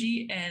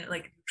energy, and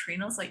like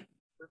neutrinos, like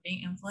we're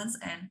being influenced,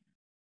 and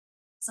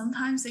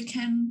sometimes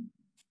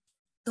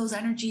those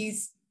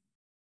energies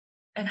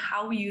and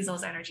how we use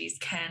those energies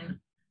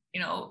can,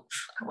 you know,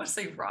 I would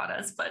say rot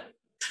us, but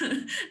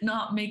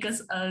not make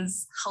us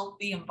as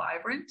healthy and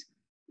vibrant.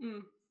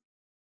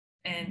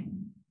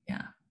 And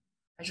yeah.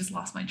 I just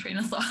lost my train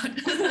of thought.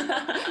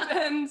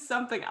 And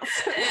something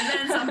else.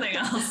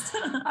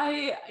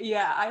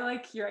 I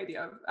like your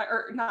idea of,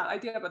 or not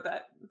idea, but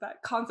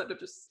that concept of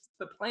just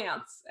the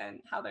plants and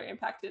how they're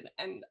impacted.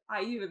 And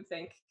I even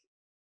think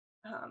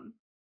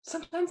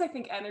sometimes I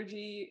think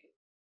energy,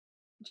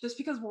 just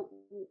because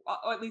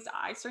or at least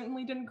I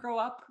certainly didn't grow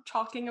up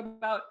talking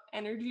about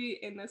energy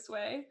in this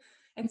way.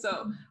 And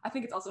so I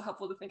think it's also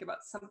helpful to think about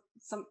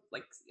some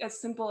like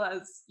as simple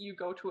as you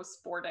go to a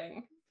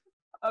sporting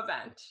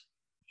event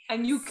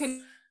and you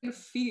can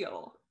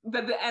feel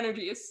that the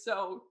energy is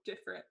so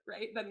different,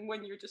 right? Than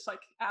when you're just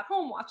like at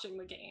home watching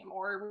the game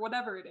or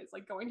whatever it is,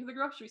 like going to the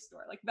grocery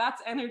store. Like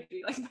that's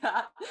energy, like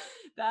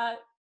that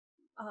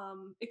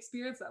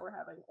experience that we're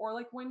having. Or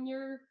like when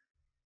your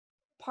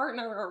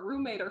partner or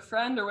roommate or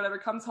friend or whatever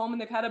comes home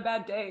and they've had a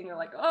bad day and you're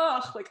like,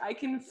 oh, like I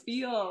can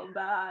feel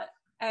that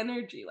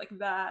energy. Like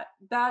that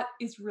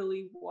is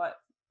really what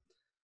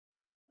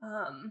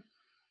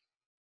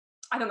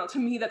I don't know, to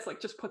me that's like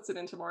just puts it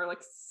into more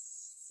like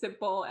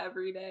simple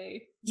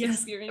everyday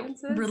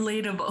experiences.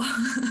 Relatable.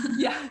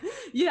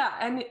 yeah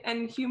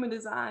and human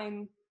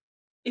design,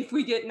 if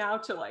we get now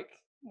to like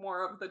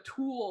more of the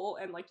tool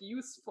and like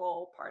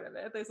useful part of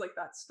it, there's like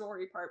that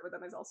story part, but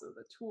then there's also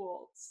the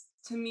tools.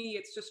 To me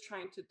it's just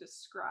trying to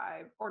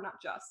describe, or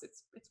not just,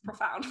 it's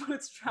profound, but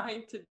it's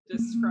trying to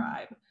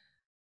describe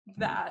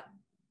that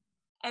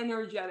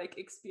energetic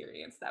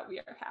experience that we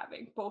are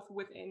having, both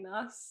within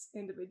us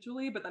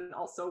individually, but then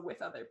also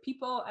with other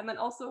people, and then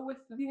also with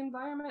the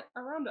environment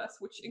around us,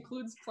 which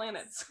includes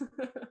planets.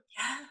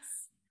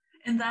 Yes.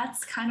 And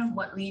that's kind of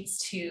what leads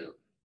to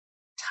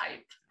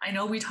type. I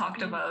know we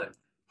talked about,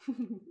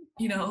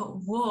 you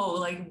know, whoa,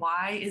 like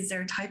why is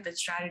there type and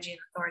strategy and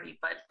authority?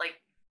 But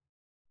like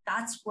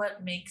that's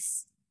what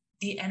makes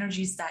the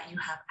energies that you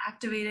have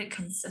activated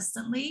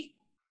consistently,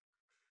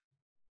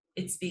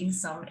 it's being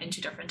summed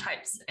into different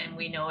types. And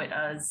we know it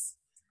as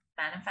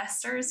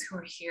manifestors, who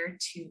are here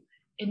to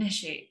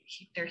initiate,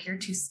 they're here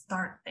to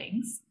start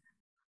things.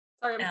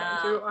 Sorry, I'm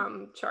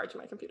trying to charge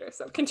my computer,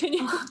 so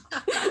continue.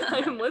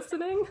 I am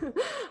listening.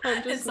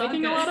 I'm just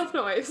making a lot of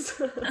noise.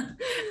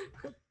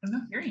 I'm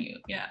not hearing you.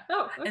 Yeah.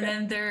 Oh, okay.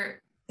 And then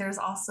there's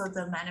also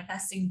the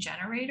manifesting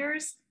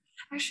generators.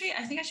 Actually,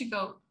 I think I should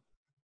go.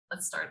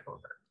 Let's start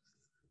over.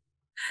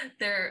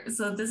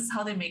 So this is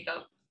how they make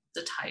up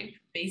the type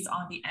based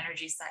on the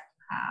energies that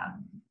you have.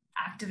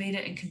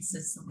 activated and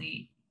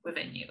consistently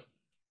within you.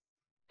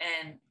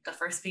 And the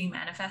first being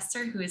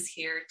manifester, who is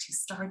here to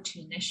start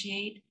to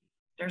initiate.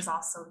 There's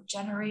also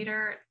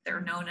generator.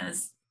 They're known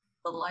as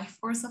the life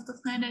force of the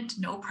planet,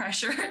 no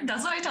pressure.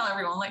 That's what I tell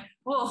everyone, like,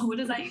 whoa, what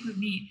does that even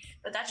mean?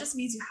 But that just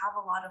means you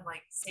have a lot of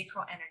like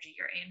sacral energy.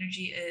 Your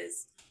energy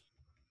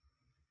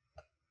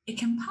it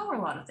can power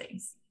a lot of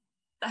things.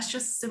 That's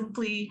just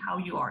simply how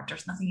you are.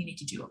 There's nothing you need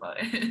to do about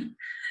it.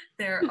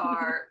 There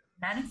are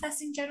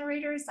manifesting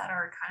generators that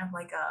are kind of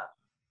like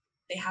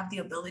they have the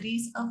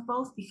abilities of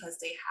both because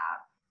they have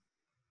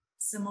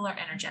similar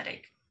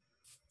energetic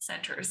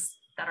centers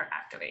that are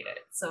activated.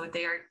 So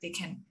they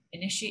can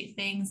initiate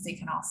things. They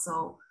can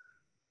also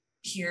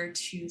here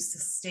to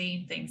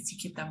sustain things to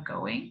keep them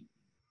going.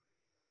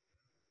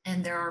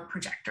 And there are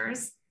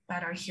projectors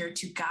that are here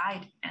to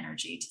guide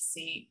energy to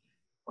see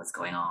what's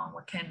going on,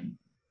 what can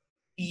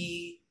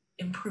be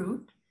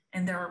improved.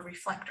 And there are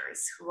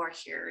reflectors who are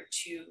here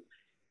to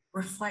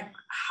reflect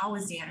how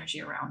is the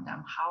energy around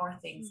them, how are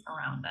things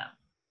around them.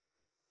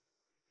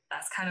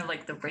 That's kind of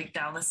like the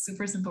breakdown, the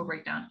super simple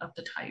breakdown of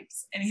the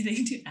types.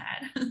 Anything to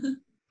add?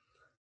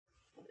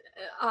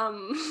 I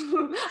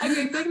mean, I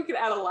think we could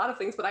add a lot of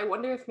things, but I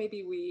wonder if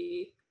maybe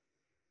we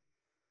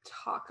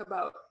talk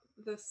about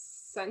the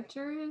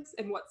centers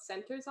and what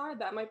centers are.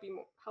 That might be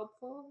more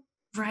helpful.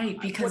 Right,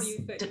 because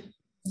what do you think?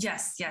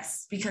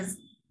 Yes, because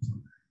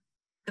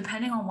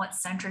depending on what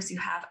centers you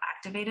have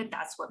activated,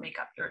 that's what make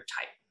up your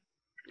type.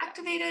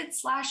 Activated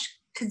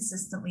 /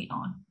 consistently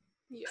on.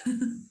 Yes.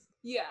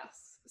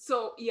 Yes.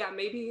 So yeah,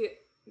 maybe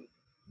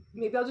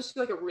I'll just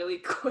do like a really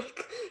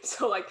quick,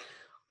 so like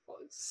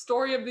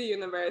story of the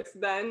universe.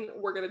 Then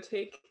we're going to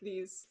take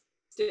these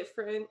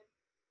different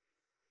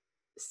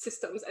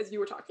systems as you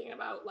were talking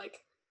about,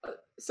 like,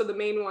 so the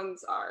main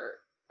ones are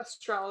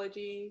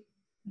astrology,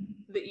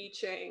 the I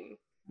Ching,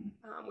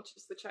 which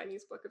is the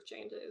Chinese Book of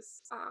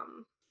Changes,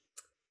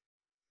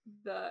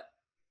 the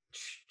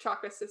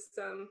chakra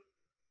system.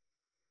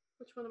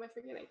 Which one am I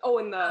forgetting? Oh,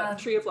 and the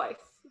Tree of Life.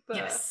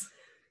 Yes.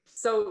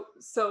 So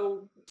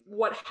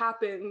what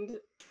happened,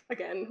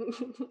 again,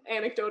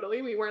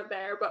 anecdotally, we weren't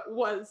there, but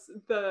was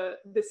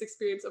this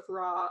experience of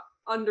Ra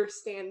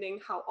understanding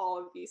how all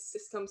of these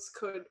systems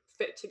could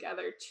fit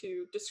together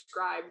to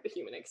describe the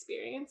human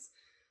experience.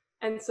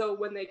 And so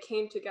when they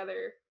came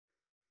together,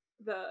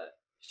 the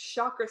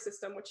chakra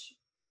system, which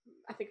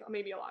I think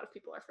maybe a lot of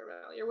people are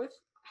familiar with,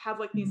 have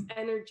like these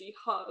energy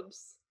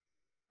hubs.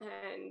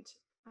 And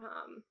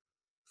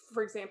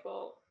for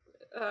example,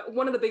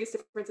 one of the biggest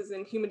differences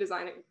in human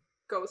design, it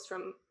goes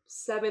from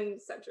 7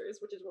 centers,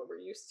 which is what we're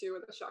used to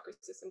in the chakra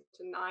system,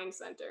 to 9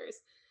 centers.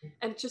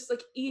 And just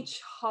like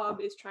each hub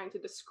is trying to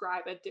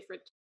describe a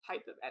different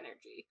type of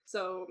energy.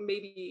 So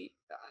maybe,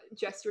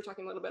 Jess, you were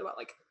talking a little bit about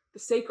like the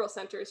sacral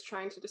center is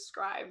trying to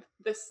describe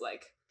this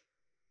like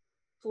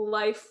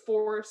life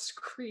force,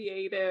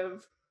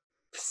 creative,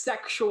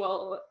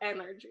 sexual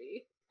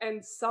energy.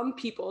 And some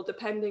people,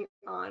 depending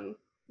on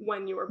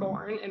when you were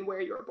born and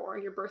where you were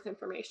born, your birth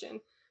information,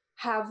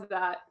 have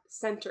that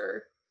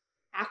center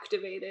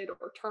activated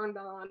or turned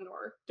on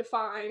or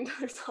defined.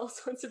 There's all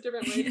sorts of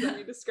different ways that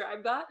we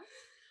describe that,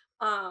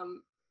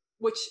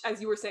 which, as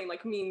you were saying,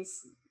 like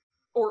means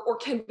or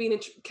can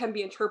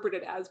be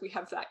interpreted as we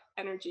have that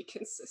energy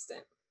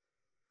consistent.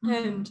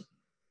 And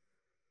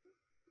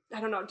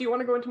I don't know, do you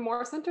want to go into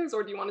more centers,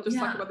 or do you want to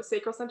just talk about the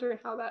sacral center and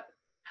how that?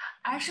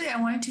 Actually, I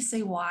wanted to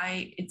say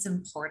why it's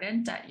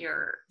important that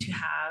to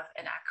have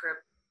an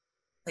accurate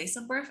place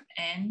of birth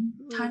and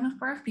time of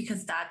birth,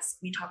 because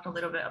we talked a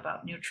little bit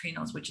about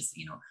neutrinos, which is,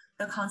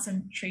 the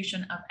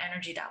concentration of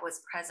energy that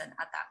was present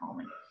at that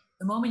moment.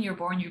 The moment you're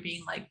born, you're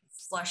being like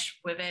flush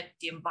with it.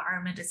 The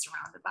environment is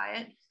surrounded by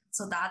it.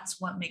 So that's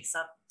what makes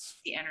up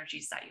the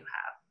energies that you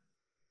have.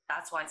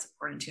 That's why it's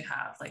important to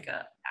have like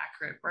a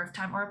accurate birth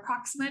time, or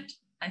approximate.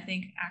 I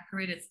think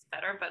accurate is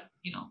better, but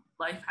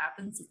life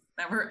happens. It's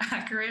never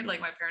accurate.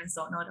 Like my parents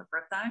don't know their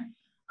birth time.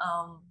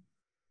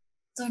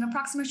 So an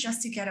approximate,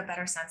 just to get a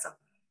better sense of,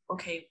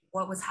 okay,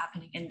 what was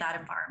happening in that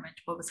environment,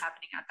 what was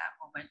happening at that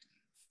moment.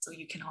 So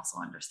you can also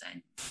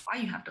understand why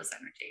you have those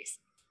energies.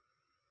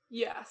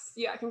 Yes.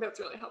 Yeah, I think that's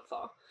really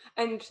helpful.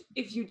 And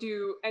if you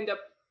do end up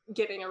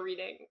getting a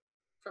reading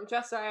from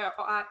Jess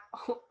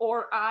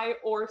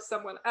or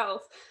someone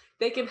else,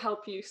 they can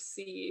help you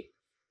see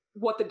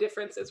what the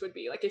differences would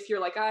be. Like if you're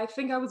like, I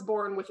think I was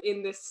born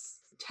within this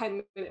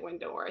 10-minute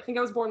window, or I think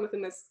I was born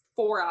within this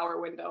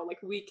 4-hour window, like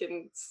we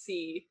can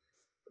see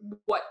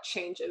what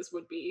changes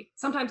would be.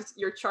 Sometimes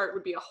your chart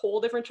would be a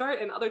whole different chart,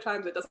 and other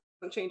times it doesn't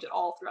change at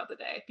all throughout the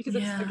day, because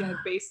it's again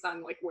based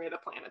on like where the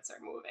planets are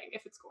moving,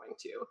 if it's going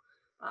to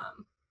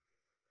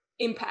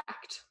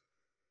impact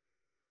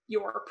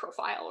your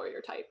profile or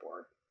your type,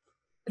 or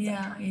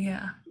definitely.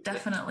 Yeah.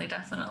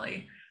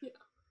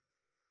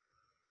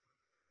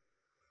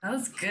 That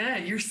was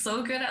good. You're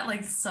so good at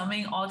like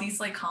summing all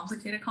these like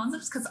complicated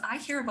concepts, because I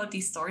hear about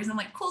these stories and I'm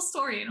like, cool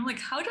story, and I'm like,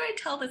 how do I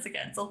tell this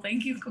again? So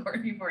thank you,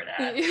 Courtney, for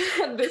that.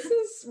 Yeah, this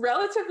is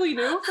relatively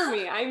new for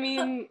me. I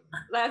mean,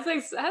 as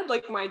I said,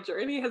 like my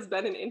journey has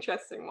been an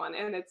interesting one,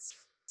 and it's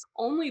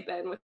only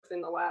been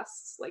within the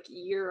last like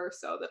year or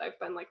so that I've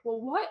been like, well,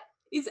 what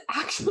is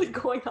actually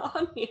going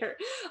on here?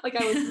 Like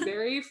I was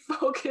very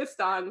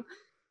focused on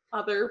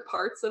other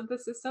parts of the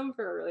system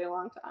for a really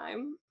long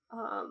time.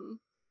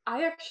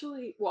 I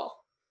actually, well,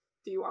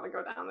 do you want to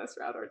go down this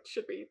route or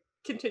should we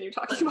continue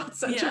talking about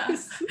centers?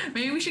 Yeah,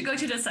 maybe we should go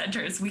to the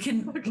centers. We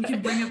can bring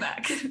it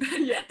back.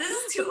 Yeah. This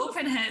is two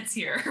open heads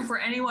here for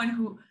anyone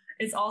who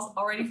is also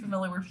already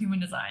familiar with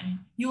human design.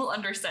 You will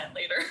understand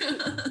later.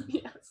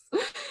 Yes.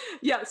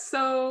 Yeah.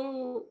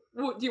 So,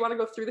 do you want to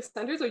go through the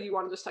centers, or do you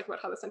want to just talk about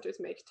how the centers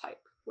make type?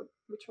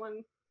 Which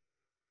one?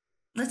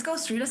 Let's go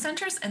through the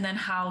centers and then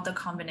how the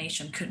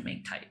combination could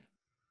make type.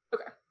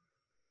 Okay.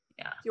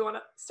 Yeah. Do you want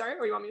to start,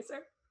 or you want me to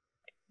start?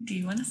 Do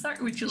you want to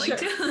start? Would you like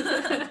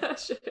to?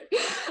 Sure.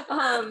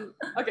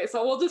 Okay,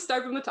 so we'll just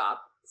start from the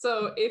top.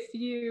 So if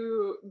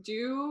you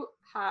do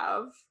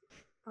have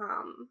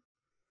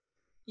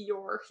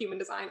your human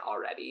design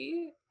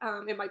already,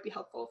 it might be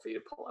helpful for you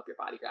to pull up your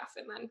body graph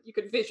and then you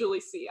could visually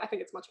see. I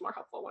think it's much more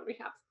helpful when we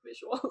have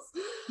visuals.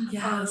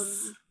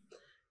 Yes.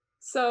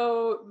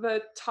 So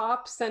the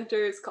top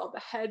center is called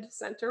the head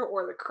center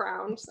or the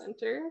crown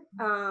center.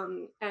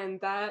 And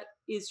that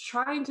is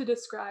trying to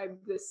describe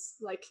this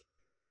like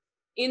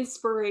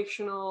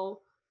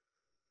inspirational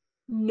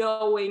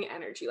knowing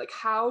energy. Like,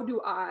 how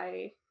do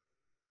I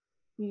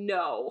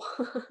know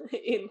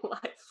in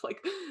life?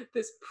 Like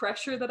this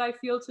pressure that I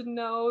feel to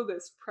know,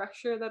 this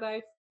pressure that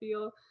I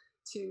feel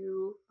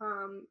to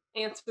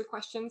answer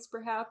questions,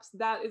 perhaps.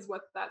 That is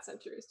what that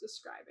center is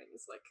describing.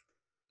 It's like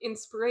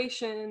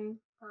inspiration,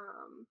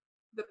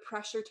 the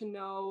pressure to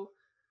know.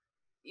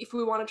 If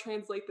we want to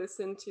translate this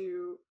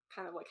into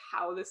kind of like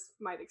how this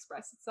might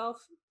express itself,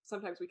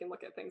 sometimes we can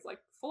look at things like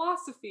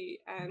philosophy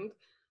and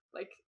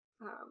like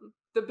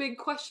the big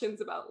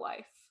questions about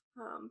life.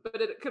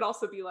 But it could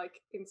also be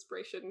like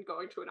inspiration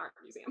going to an art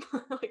museum.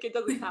 Like it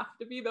doesn't have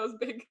to be those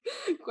big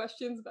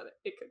questions, but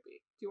it could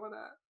be. Do you want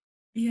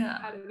to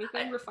add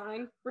anything?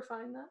 Refine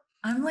that?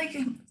 I'm like,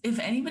 if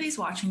anybody's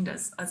watching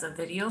this as a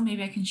video,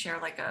 maybe I can share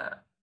like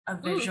a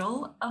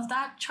visual of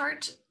that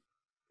chart.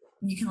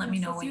 You can let me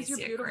know when you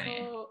see it,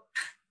 Courtney.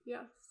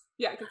 Yes.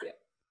 Yeah, I can see it.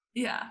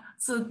 Yeah.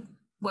 So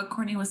what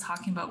Courtney was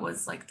talking about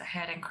was like the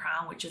head and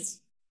crown, which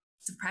is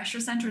the pressure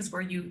centers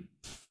where you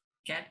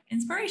get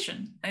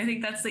inspiration. I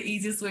think that's the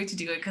easiest way to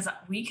do it because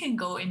we can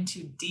go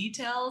into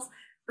details,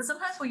 but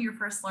sometimes when you're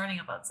first learning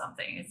about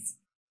something, it's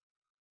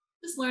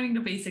just learning the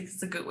basics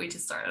is a good way to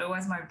start.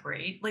 Otherwise, my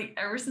brain, like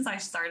ever since I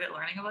started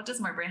learning about this,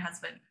 my brain has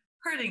been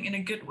hurting in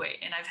a good way,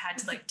 and I've had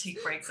to like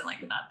take breaks and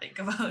like not think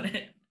about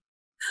it.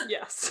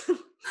 Yes,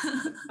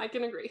 I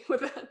can agree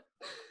with that.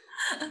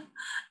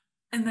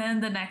 And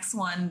then the next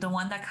one, the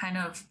one that kind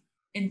of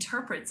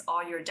interprets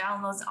all your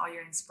downloads, all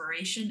your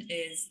inspiration,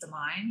 is the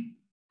mind,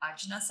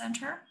 Ajna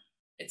Center.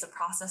 It's a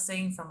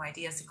processing from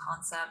ideas to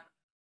concept,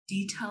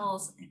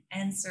 details and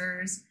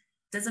answers.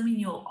 Doesn't mean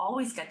you'll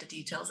always get the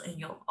details and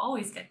you'll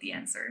always get the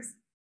answers.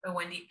 But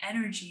when the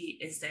energy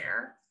is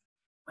there,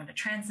 when the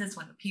transits,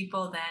 when the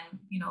people, then,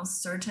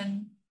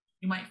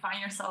 you might find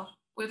yourself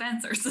with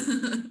answers.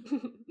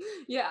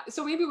 Yeah.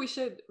 So maybe we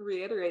should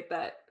reiterate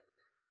that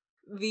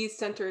these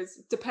centers,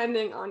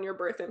 depending on your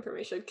birth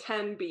information,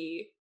 can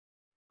be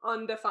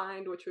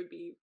undefined, which would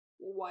be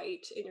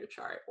white in your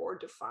chart, or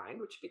defined,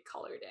 which would be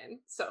colored in.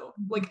 So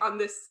like on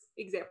this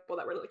example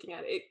that we're looking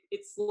at,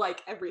 it's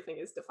like everything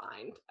is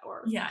defined,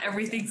 or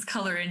everything's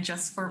colored in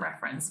just for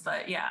reference.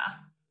 But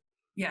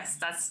yes,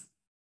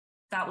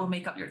 that will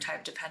make up your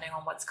type depending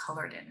on what's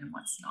colored in and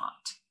what's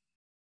not.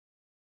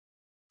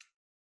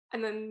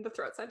 And then the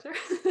throat center,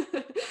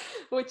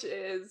 which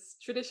is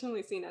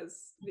traditionally seen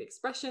as the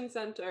expression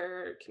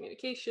center,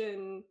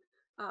 communication,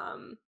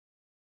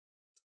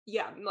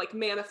 like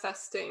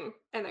manifesting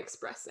and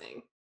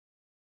expressing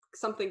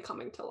something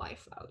coming to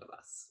life out of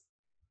us,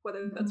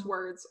 whether that's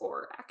words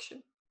or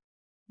action.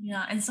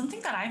 Yeah, and something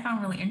that I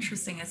found really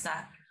interesting is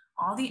that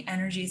all the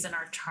energies in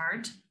our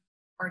chart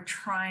are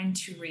trying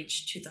to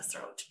reach to the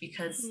throat,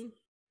 because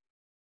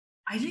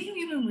I didn't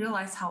even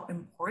realize how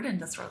important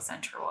the throat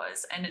center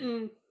was.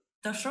 And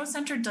the throat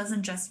center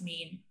doesn't just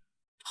mean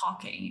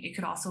talking. It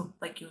could also,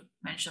 like you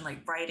mentioned,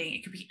 like writing.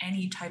 It could be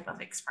any type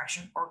of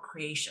expression or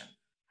creation.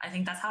 I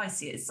think that's how I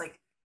see it. It's like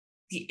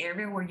the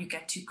area where you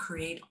get to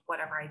create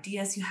whatever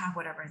ideas you have,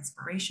 whatever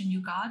inspiration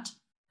you got.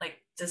 Like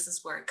this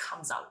is where it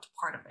comes out,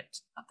 part of it,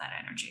 of that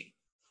energy.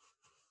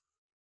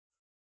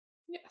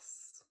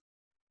 Yes.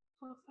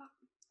 Love that.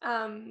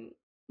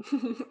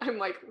 I'm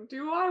like,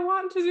 do I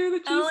want to do the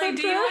G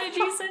center? Do you want a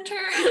G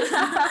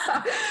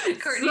center?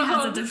 Courtney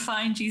has a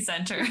defined G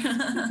center.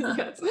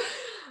 Yes.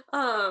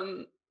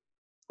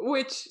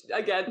 Which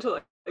again, to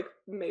like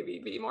maybe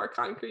be more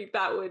concrete,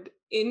 that would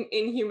in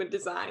human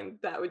design,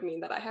 that would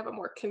mean that I have a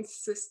more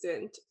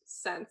consistent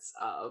sense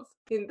of,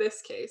 in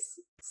this case,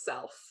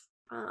 self,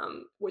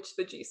 which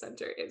the G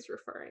center is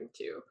referring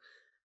to.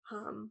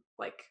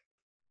 Like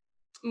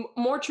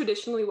more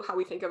traditionally, how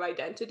we think of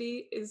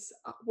identity is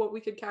what we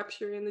could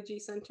capture in the G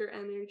center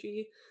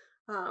energy,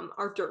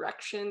 our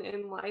direction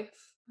in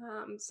life,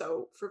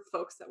 So for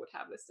folks that would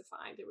have this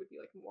defined, it would be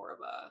like more of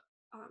a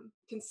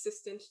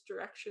consistent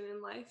direction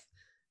in life.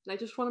 And I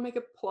just want to make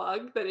a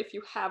plug that if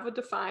you have a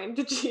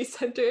defined G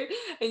center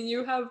and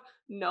you have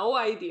no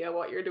idea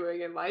what you're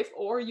doing in life,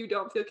 or you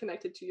don't feel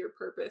connected to your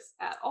purpose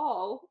at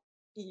all,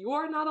 you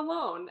are not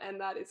alone,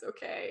 and that is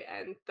okay.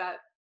 And that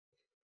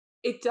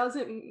it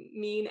doesn't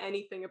mean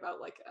anything about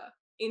like a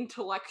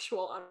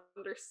intellectual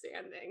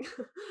understanding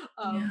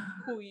of Yeah.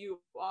 who you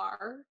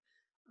are.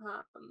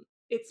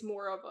 It's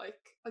more of like,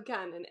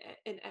 again,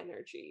 an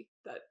energy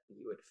that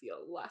you would feel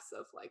less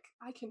of like,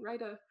 I can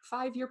write a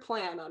 5-year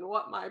plan on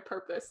what my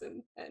purpose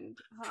and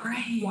why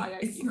Right.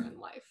 I'm here in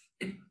life.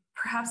 It,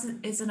 perhaps it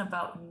isn't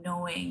about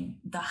knowing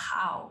the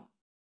how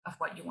of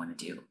what you want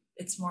to do.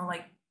 It's more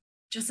like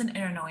just an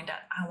inner knowing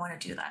that I want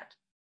to do that.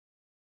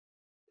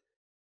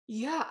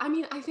 Yeah, I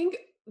mean, I think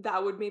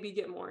that would maybe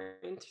get more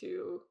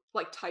into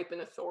like type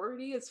and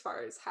authority as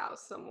far as how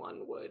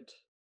someone would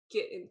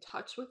get in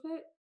touch with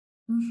it.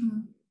 Mm-hmm.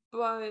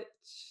 But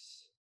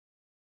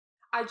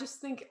I just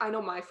think I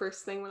know my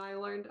first thing when I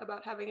learned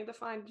about having a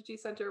defined G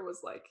center was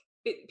like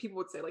people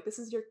would say like this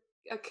is your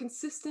a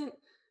consistent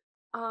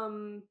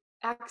um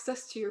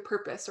access to your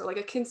purpose or like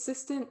a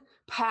consistent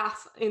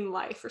path in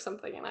life or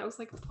something, and I was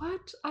like,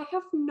 what? I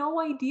have no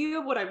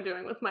idea what I'm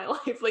doing with my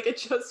life. Like it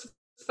just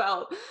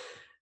felt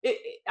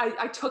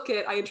I took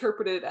it, I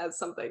interpreted it as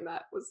something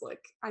that was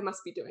like I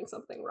must be doing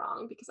something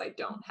wrong because I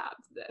don't have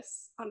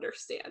this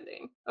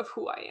understanding of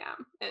who I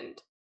am. And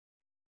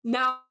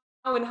now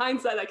in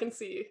hindsight I can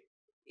see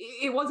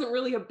it wasn't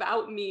really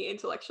about me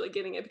intellectually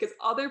getting it, because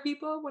other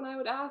people, when I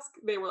would ask,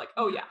 they were like,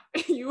 oh Yeah.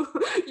 yeah,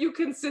 you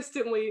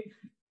consistently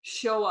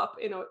show up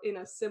in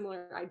a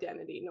similar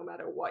identity no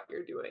matter what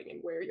you're doing and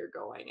where you're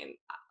going, and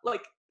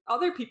like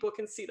other people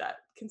can see that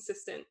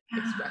consistent Yeah.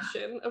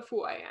 expression of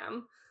who I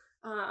am.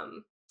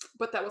 um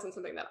but that wasn't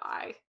something that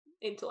I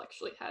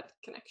intellectually had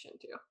connection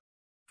to.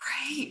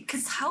 Right.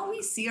 Because how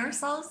we see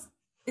ourselves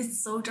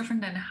is so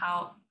different than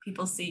how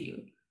people see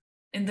you.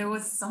 And there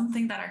was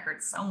something that I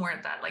heard somewhere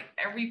that like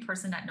every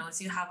person that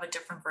knows you have a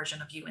different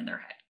version of you in their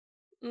head.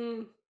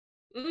 mm.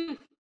 Mm.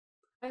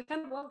 I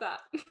kind of love that.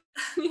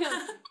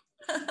 Yeah.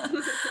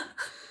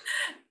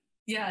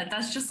 Yeah,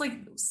 that's just like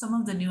some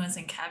of the nuance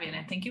and caveat.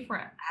 And thank you for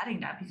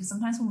adding that, because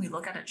sometimes when we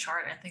look at a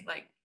chart, I think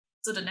like,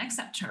 so the next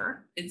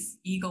center is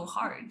ego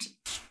heart.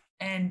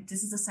 And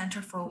this is the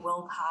center for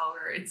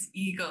willpower, it's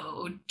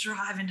ego,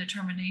 drive and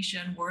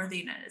determination,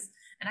 worthiness.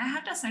 And I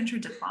had that center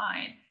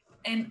defined.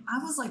 And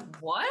I was like,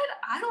 what?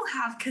 I don't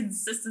have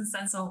consistent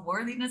sense of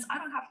worthiness. I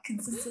don't have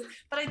consistent,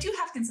 but I do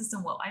have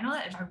consistent will. I know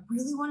that if I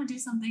really want to do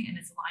something and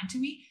it's aligned to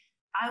me,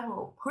 I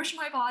will push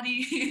my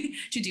body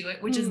to do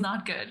it, which is Mm.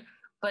 not good.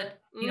 But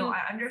Mm.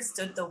 I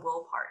understood the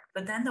will part.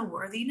 But then the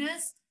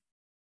worthiness,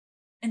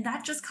 and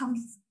that just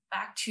comes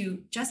back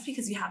to, just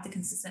because you have the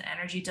consistent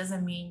energy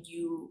doesn't mean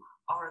you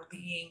are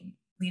leading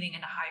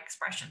in a high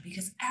expression,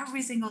 because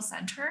every single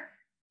center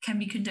can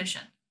be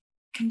conditioned.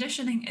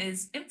 Conditioning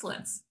is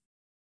influence,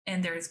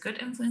 and there's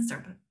good influence,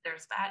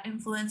 there's bad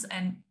influence,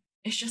 and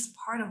it's just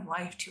part of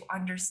life to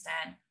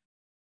understand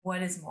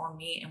what is more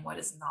me and what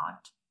is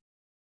not.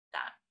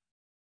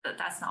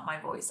 That's not my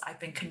voice. I've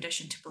been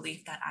conditioned to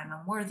believe that I'm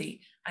unworthy.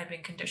 I've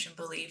been conditioned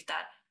to believe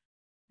that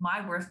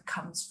my worth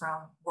comes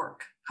from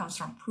work, comes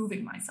from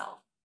proving myself.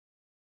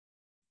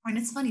 And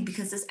it's funny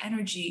because this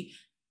energy,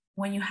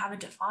 when you have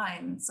it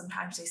defined,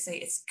 sometimes they say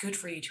it's good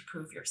for you to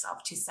prove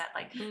yourself, to set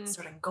like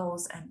certain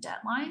goals and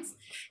deadlines.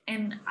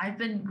 And I've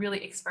been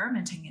really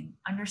experimenting and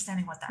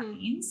understanding what that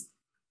means.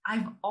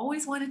 I've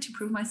always wanted to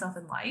prove myself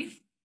in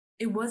life.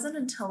 It wasn't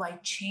until I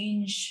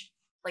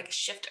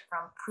shifted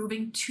from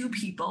proving to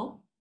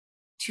people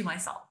to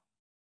myself.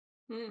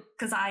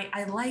 Because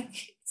I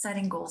like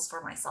setting goals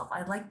for myself.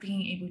 I like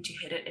being able to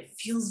hit it. It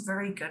feels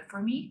very good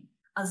for me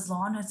as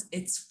long as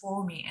it's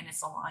for me and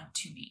it's aligned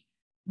to me.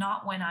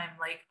 Not when I'm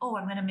like, oh,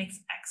 I'm going to make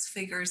X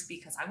figures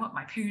because I want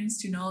my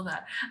parents to know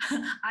that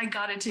I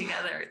got it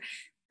together.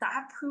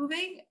 That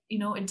proving,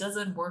 it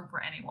doesn't work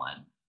for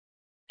anyone.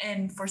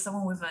 And for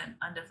someone with an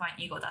undefined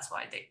ego, that's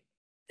why they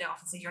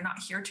often say you're not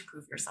here to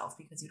prove yourself,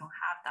 because you don't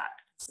have that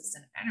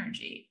consistent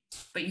energy,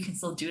 but you can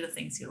still do the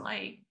things you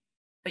like,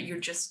 but you're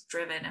just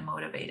driven and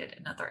motivated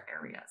in other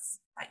areas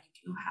that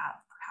you do have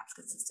perhaps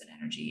consistent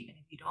energy. And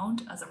if you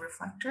don't, as a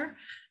reflector,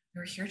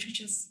 you're here to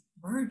just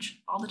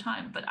merge all the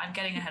time. But I'm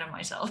getting ahead of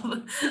myself.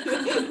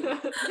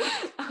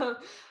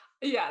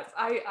 Yes,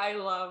 I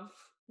love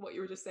what you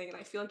were just saying, and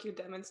I feel like you're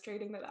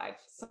demonstrating that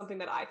something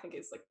that I think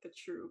is like the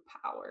true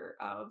power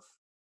of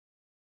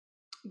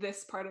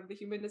this part of the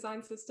human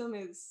design system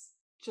is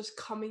just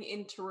coming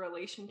into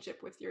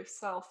relationship with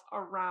yourself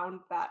around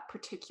that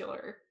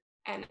particular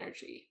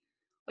energy,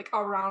 like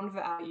around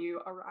value,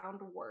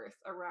 around worth,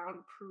 around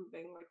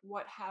proving like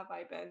what have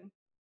I been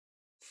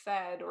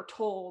fed or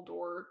told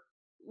or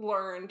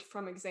learned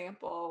from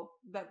example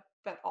that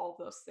all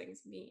those things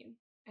mean.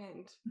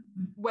 And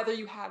whether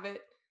you have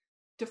it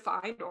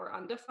defined or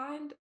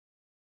undefined,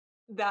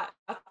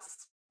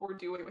 that's what we're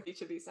doing with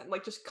each of these, and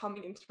like just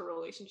coming into a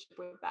relationship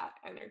with that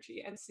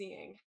energy and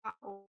seeing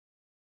how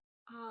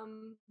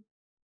um,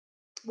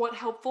 what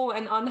helpful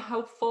and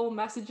unhelpful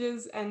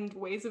messages and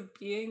ways of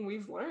being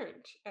we've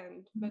learned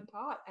and been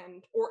taught,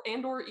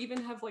 or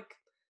even have like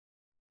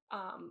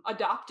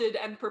adopted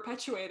and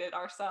perpetuated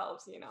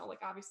ourselves. Like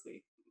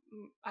obviously,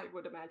 I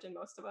would imagine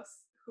most of us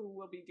who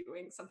will be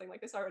doing something like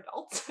this are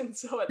adults, and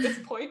so at this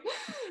point,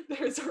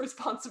 there's a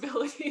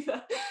responsibility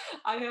that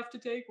I have to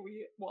take.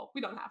 We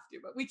don't have to,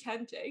 but we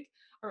can take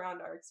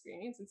around our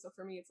experience. And so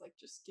for me, it's like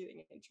just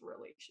getting into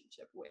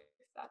relationship with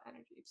that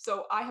energy.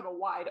 So I have a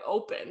wide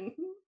open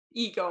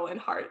ego and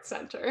heart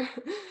center,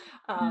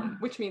 Yeah.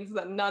 which means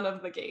that none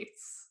of the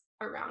gates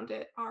around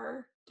it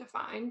are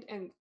defined,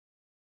 and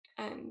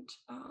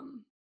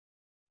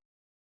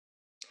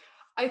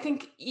I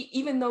think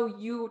even though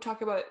you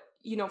talk about,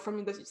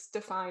 from this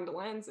defined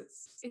lens,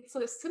 it's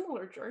a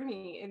similar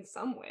journey in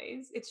some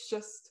ways. It's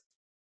just,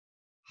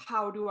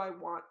 how do I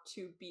want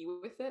to be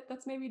with it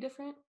that's maybe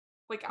different.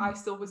 Like I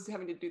still was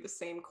having to do the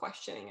same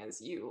questioning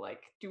as you.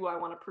 Like, do I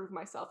want to prove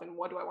myself, and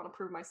what do I want to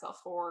prove myself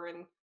for,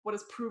 and what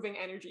does proving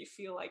energy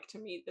feel like to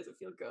me? Does it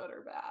feel good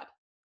or bad?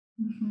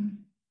 Mhm.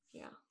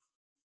 Yeah.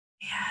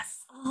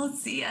 Yes. Oh,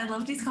 see, I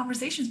love these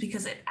conversations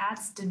because it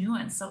adds the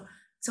nuance.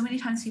 So many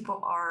times people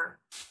are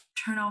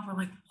turned off or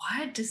like,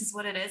 what? This is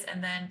what it is.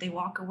 And then they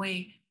walk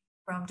away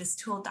from this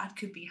tool that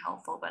could be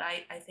helpful. But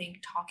I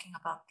think talking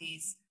about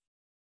these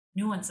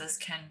nuances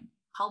can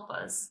help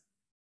us,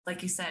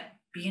 like you said,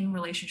 be in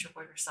relationship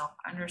with yourself,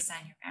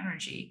 understand your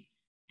energy,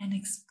 and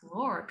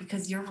explore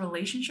because your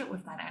relationship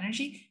with that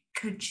energy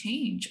could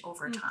change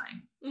over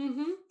time.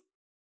 Mm-hmm.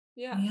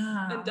 Yeah. And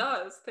Yeah.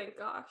 does, thank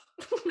gosh.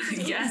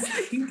 Yes,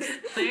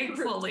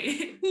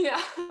 thankfully.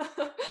 Yeah.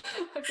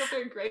 I feel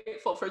very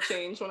grateful for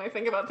change when I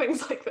think about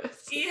things like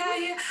this. Yeah,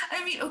 yeah.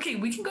 I mean, okay,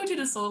 we can go to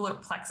the solar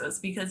plexus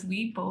because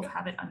we both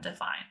have it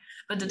undefined.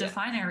 But the Yeah.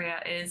 defined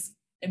area is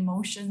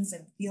emotions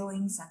and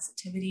feelings,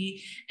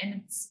 sensitivity. And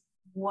it's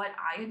what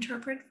I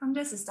interpret from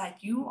this is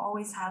that you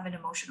always have an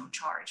emotional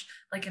charge,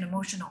 like an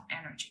emotional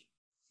energy.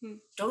 Hmm.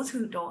 Those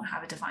who don't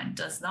have it defined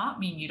does not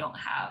mean you don't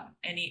have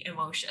any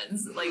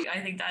emotions. Like,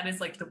 I think that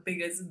is like the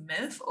biggest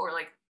myth or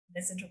like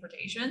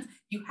misinterpretation.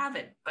 You have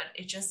it, but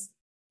it just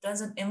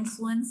doesn't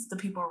influence the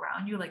people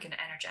around you like an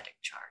energetic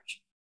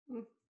charge.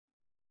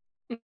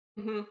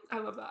 Mm-hmm. I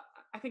love that.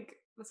 I think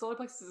the solar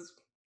plexus is,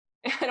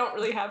 I don't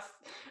really have,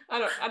 I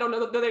don't know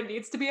that there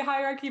needs to be a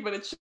hierarchy, but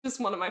it's just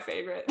one of my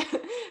favorite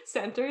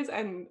centers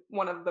and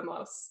one of the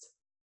most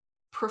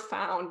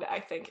profound, I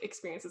think,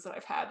 experiences that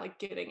I've had, like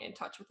getting in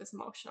touch with this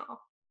emotional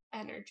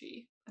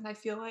energy. And I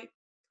feel like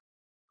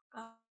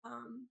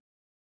um,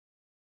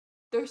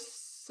 there's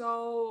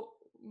so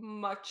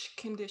much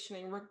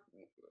conditioning,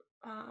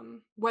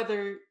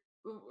 whether,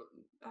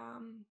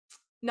 um,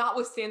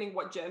 notwithstanding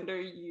what gender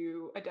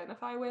you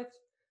identify with.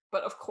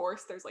 But of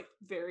course, there's like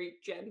very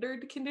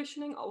gendered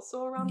conditioning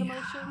also around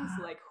emotions,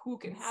 Yeah. like who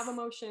can have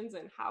emotions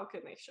and how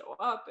can they show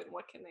up and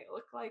what can they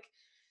look like.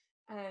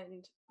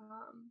 And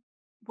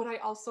what I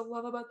also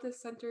love about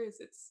this center is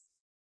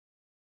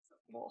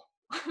well,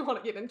 I don't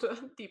want to get into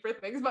deeper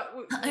things, but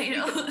I we can.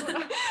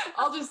 know.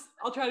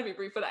 I'll try to be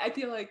brief. But I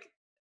feel like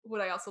what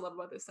I also love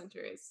about this center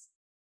is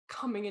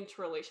coming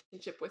into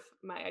relationship with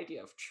my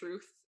idea of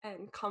truth,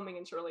 and coming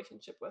into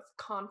relationship with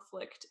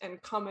conflict,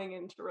 and coming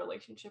into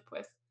relationship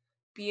with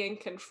being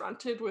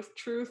confronted with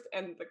truth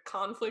and the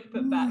conflict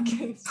that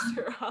can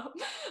stir up.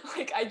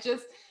 Like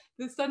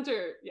this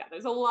center, yeah,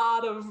 there's a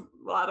lot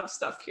of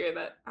stuff here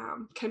that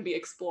can be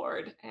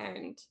explored.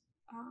 And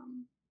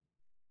um,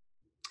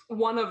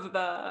 one of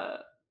the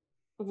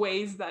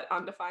ways that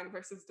undefined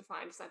versus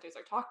defined centers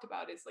are talked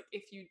about is like,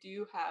 if you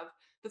do have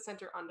the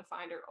center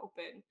undefined or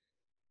open,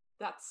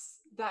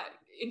 that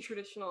in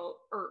traditional,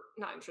 or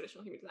not in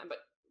traditional human design, but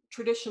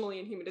traditionally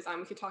in human design,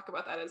 we could talk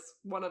about that as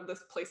one of the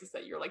places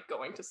that you're like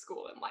going to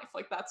school in life.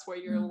 Like that's where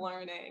you're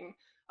learning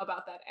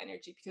about that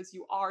energy, because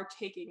you are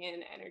taking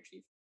in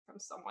energy from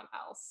someone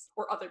else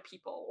or other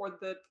people or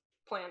the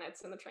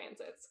planets and the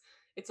transits.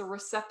 It's a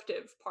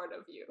receptive part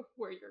of you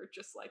where you're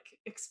just like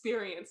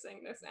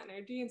experiencing this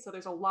energy. And so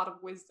there's a lot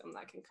of wisdom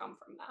that can come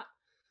from that.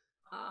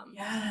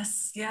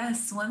 Yes,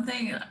 yes. One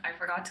thing I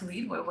forgot to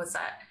lead with was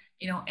that,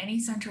 any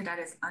center that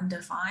is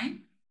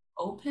undefined,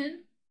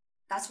 open,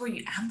 that's where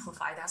you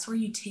amplify, that's where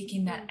you take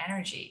in that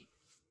energy.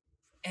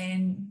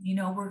 And,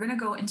 we're going to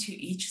go into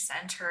each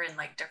center in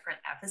like different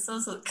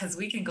episodes because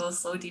we can go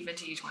so deep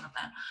into each one of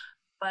them.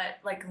 But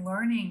like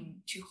learning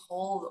to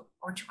hold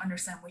or to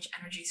understand which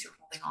energies you're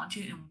holding on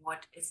to and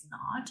what is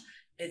not,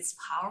 it's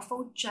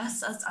powerful,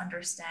 just as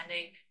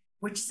understanding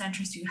which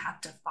centers you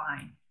have to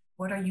find.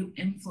 What are you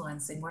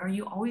influencing? What are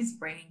you always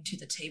bringing to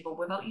the table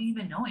without you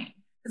even knowing?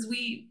 Because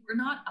we're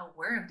not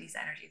aware of these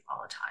energies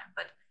all the time,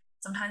 but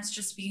sometimes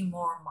just being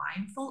more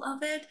mindful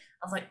of it,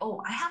 of like,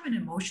 oh, I have an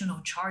emotional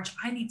charge.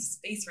 I need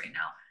space right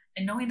now.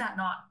 And knowing that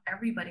not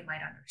everybody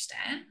might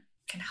understand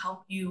can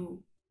help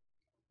you,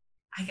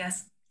 I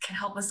guess, can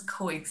help us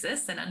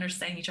coexist and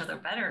understand each other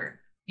better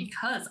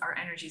because our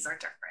energies are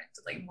different.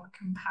 Like more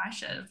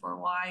compassion for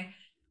why,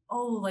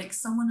 oh, like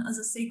someone as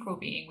a sacral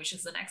being, which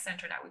is the next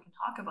center that we can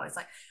talk about. It's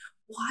like,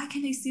 why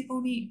can they sleep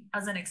only,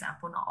 as an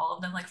example, not all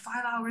of them, like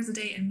 5 hours a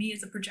day, and me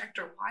as a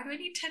projector, why do I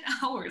need 10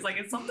 hours? Like,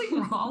 is something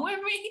wrong with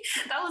me?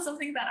 That was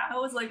something that I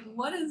was like,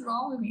 what is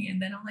wrong with me?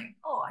 And then I'm like,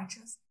 oh, I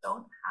just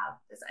don't have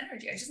this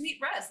energy. I just need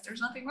rest.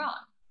 There's nothing wrong.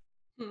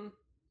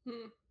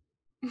 Hmm.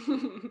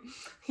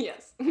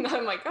 Yes.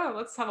 I'm like, oh,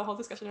 let's have a whole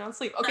discussion around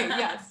sleep. Okay,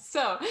 yes.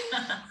 So,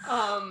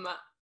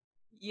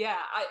 yeah,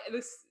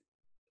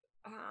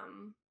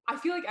 I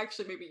feel like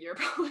actually maybe you're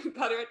probably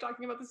better at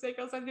talking about the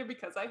sacral center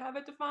because I have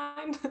it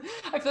defined.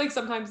 I feel like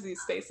sometimes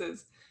these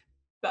spaces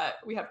that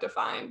we have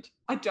defined,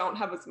 I don't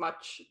have as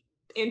much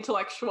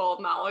intellectual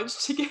knowledge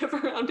to give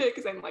around it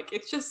because I'm like,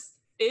 it just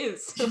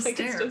is. Just Like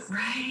it's there, just,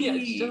 yeah,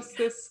 it's right? just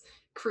this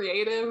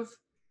creative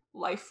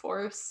life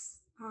force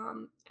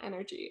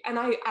energy. And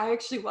I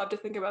actually love to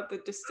think about the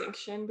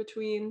distinction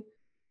between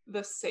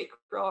the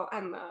sacral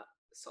and the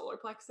solar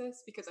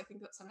plexus because I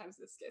think that sometimes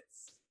this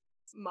gets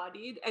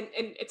muddied and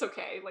it's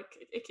okay.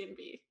 Like it can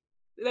be,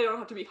 they don't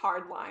have to be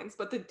hard lines,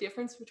 but the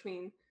difference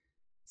between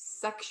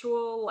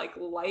sexual, like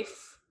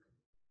life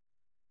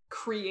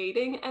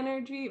creating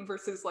energy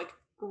versus like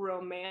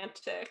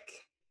romantic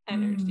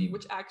energy,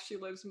 which Mm. actually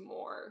lives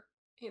more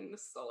in the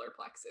solar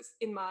plexus,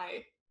 in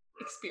my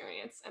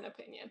experience and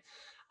opinion.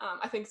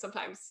 I think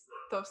sometimes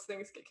those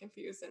things get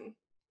confused, and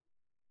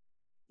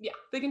yeah,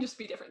 they can just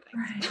be different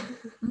Right.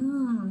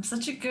 things.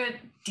 Such a good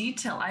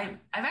detail. I've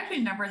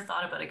actually never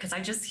thought about it because I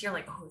just hear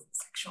like, oh,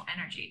 it's sexual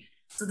energy.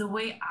 So the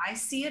way I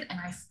see it, and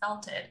I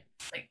felt it,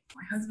 like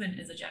my husband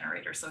is a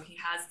generator, so he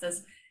has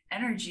this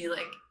energy.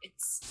 Like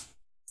it's,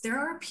 there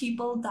are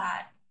people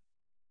that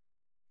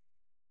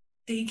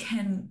they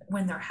can,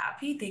 when they're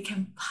happy, they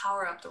can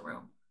power up the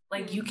room.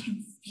 Like you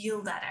can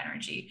feel that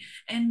energy.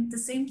 And the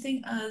same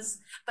thing as,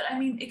 but I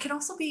mean, it can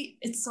also be,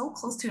 it's so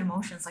close to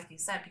emotions, like you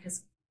said,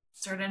 because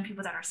certain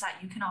people that are sad,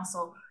 you can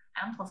also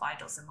amplify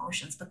those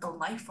emotions. But the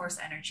life force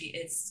energy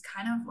is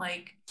kind of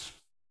like,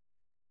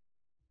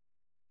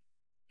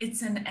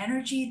 it's an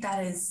energy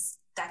that is,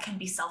 that can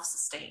be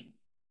self-sustained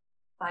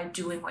by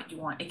doing what you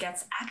want. It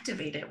gets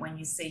activated when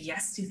you say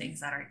yes to things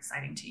that are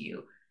exciting to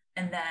you.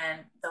 And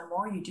then the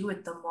more you do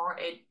it, the more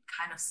it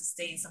kind of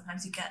sustains.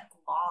 Sometimes you get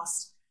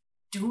lost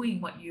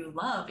doing what you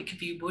love. It could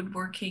be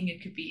woodworking,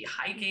 it could be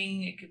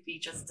hiking, it could be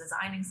just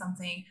designing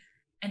something.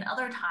 And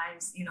other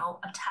times, you know,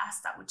 a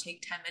task that would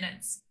take 10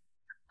 minutes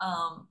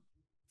um,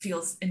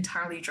 feels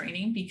entirely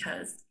draining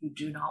because you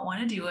do not want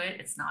to do it.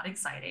 It's not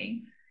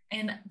exciting.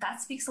 And that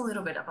speaks a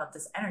little bit about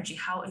this energy,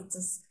 how it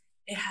just,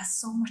 it has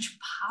so much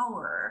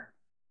power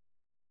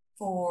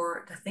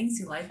for the things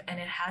you like, and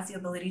it has the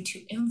ability to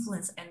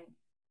influence and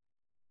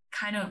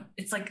kind of,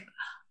 it's like,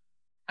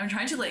 I'm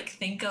trying to like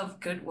think of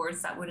good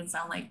words that wouldn't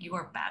sound like you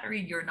are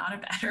battery. You're not a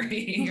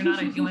battery. You're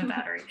not a human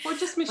battery. We're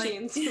just But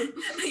machines.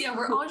 yeah,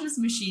 we're all just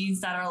machines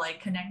that are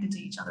like connected to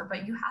each other.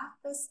 But you have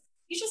this,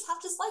 you just have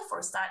this life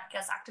force that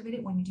gets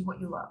activated when you do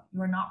what you love.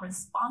 You are not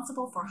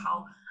responsible for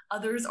how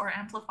others are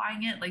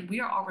amplifying it. Like we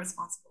are all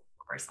responsible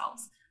for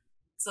ourselves.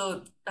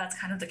 So that's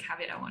kind of the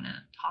caveat I want to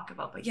talk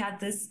about. But yeah,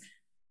 this,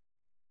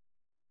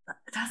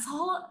 that's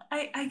all.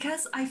 I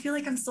guess I feel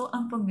like I'm so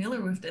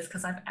unfamiliar with this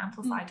because I've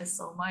amplified this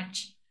so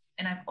much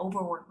and I've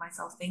overworked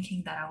myself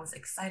thinking that I was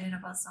excited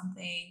about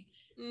something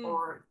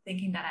or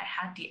thinking that I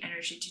had the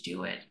energy to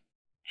do it.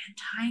 And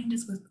tying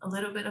this with a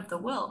little bit of the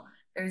will,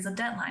 there's a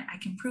deadline. I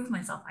can prove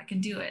myself, I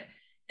can do it.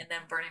 And then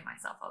burning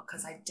myself out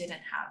because I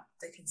didn't have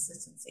the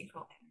consistent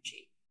sacral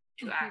energy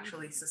to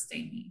actually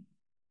sustain me.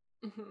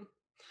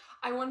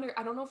 I wonder,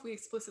 I don't know if we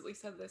explicitly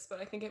said this, but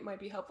I think it might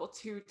be helpful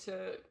too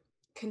to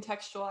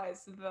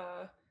contextualize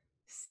the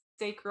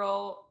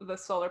sacral, the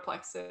solar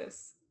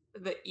plexus,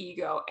 the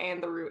ego,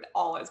 and the root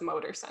all as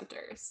motor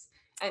centers.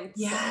 And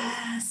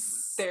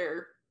Yes. so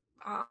they're,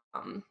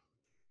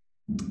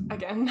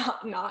 again,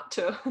 not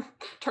to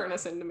turn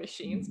us into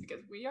machines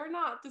because we are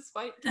not,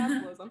 despite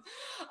capitalism.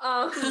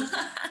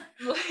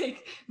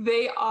 Like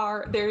they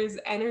are, there is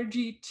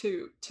energy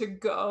to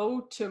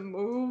go, to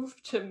move,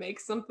 to make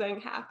something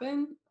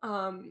happen.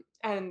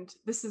 And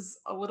this is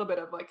a little bit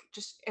of like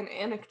just an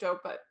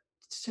anecdote, but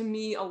to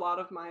me, a lot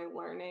of my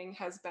learning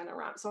has been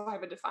around. So I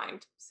have a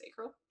defined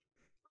sacral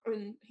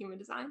in human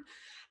design,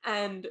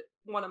 and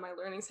one of my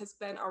learnings has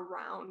been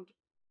around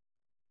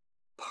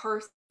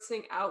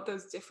parsing out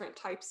those different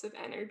types of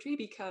energy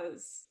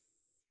because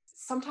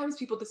sometimes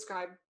people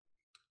describe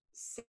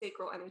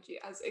sacral energy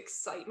as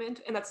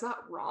excitement, and that's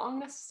not wrong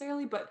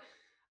necessarily, but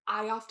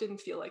I often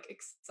feel like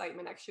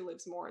excitement actually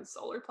lives more in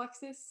solar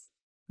plexus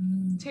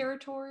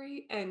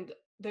territory. And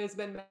there's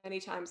been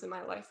many times in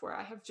my life where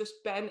I have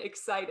just been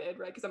excited,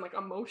 right? Because I'm like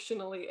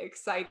emotionally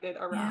excited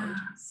around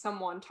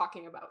someone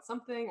talking about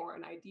something or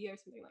an idea or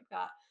something like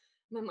that.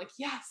 And I'm like,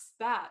 yes,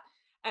 that.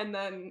 And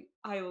then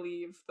I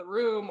leave the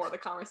room or the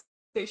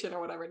conversation or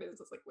whatever it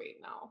is. It's like, wait,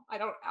 no, I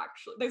don't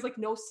actually, there's like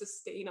no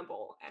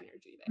sustainable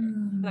energy there.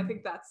 And I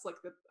think that's like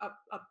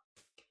a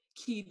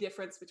key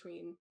difference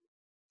between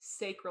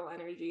sacral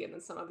energy and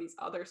then some of these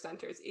other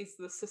centers is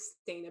the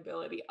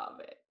sustainability of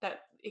it,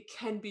 that it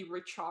can be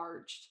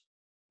recharged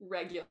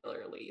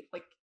regularly.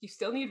 Like you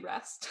still need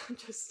rest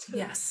just to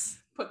Yes.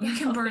 put You that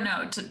can out burn there.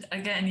 out.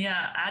 Again,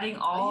 yeah, adding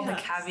all the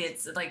Yes.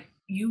 caveats, like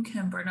you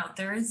can burn out.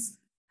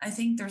 I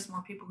think there's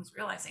more people who's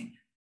realizing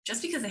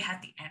just because they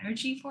had the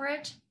energy for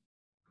it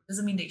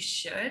doesn't mean they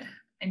should,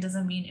 and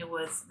doesn't mean it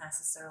was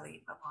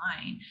necessarily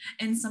aligned.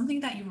 And something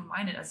that you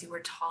reminded as you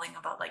were talking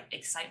about like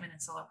excitement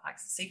and solar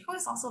plexus sacral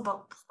is also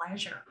about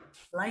pleasure,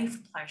 life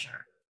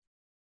pleasure.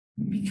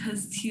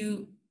 Because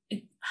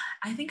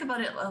I think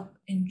about it of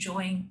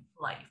enjoying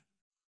life.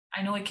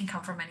 I know it can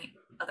come from many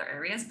other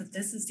areas, but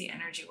this is the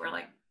energy where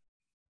like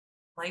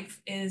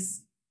life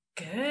is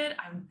good.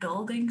 I'm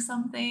building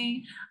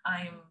something.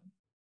 I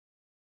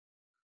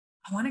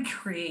want to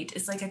create.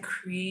 It's like a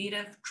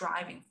creative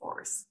driving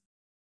force.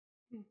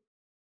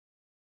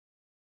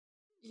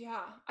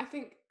 Yeah, I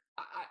think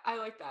I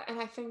like that. And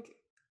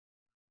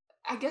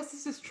I guess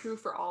this is true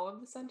for all of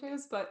the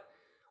centers, but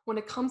when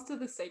it comes to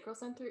the sacral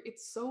center,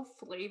 it's so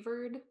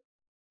flavored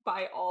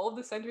by all of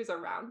the centers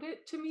around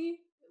it to me,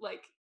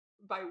 like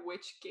by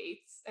which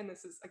gates, and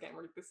this is again,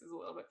 this is a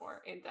little bit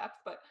more in depth,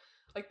 but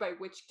like by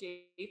which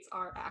gates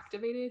are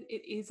activated,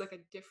 it is like a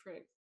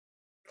different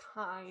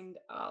kind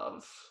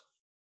of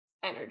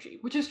energy,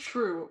 which is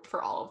true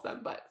for all of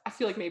them. But I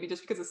feel like maybe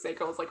just because the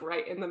sacral is like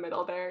right in the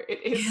middle there,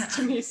 it is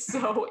to me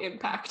so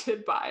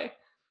impacted by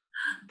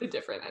the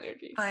different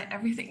energies. By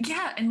everything.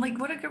 Yeah. And like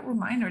what a good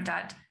reminder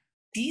that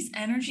these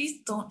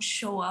energies don't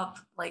show up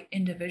like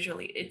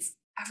individually. It's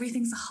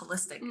everything's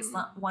holistic. It's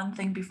not one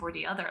thing before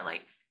the other.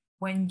 Like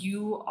when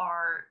you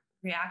are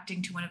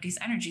reacting to one of these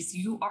energies,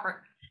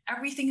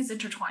 everything is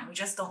intertwined. We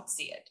just don't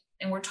see it.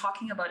 And we're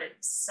talking about it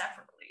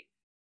separately,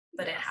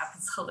 but it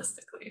happens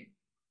holistically.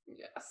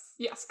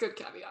 Yes, good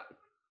caveat.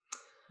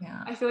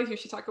 Yeah. I feel like you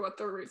should talk about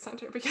the root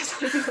center because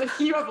I feel like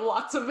you have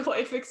lots of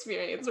life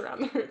experience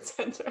around the root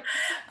center.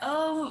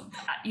 Oh,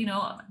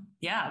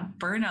 yeah,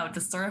 burnout,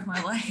 the story of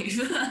my life.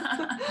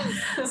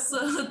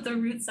 So the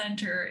root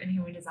center in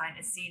human design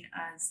is seen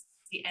as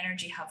the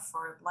energy hub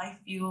for life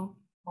fuel,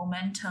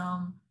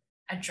 momentum,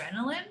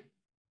 adrenaline,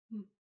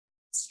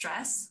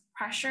 stress,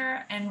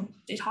 pressure. And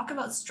they talk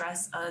about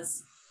stress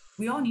as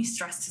we all need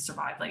stress to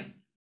survive. Like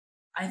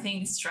I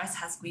think stress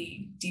has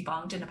been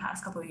debunked in the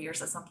past couple of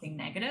years as something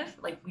negative.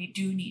 Like we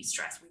do need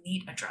stress, we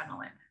need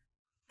adrenaline,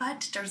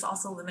 but there's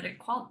also limited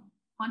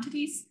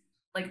quantities.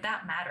 Like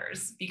that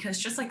matters because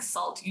just like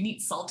salt, you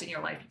need salt in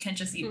your life. You can't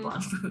just eat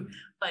bland food,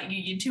 but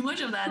you eat too much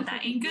of that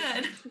ain't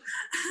good.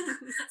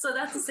 So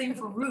that's the same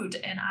for root.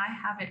 And I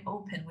have it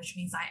open, which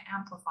means I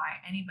amplify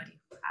anybody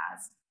who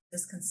has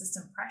this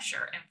consistent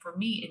pressure. And for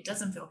me, it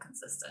doesn't feel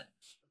consistent.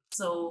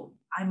 So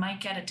I might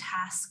get a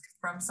task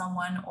from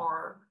someone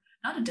or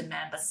not a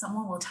demand, but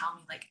someone will tell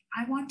me like,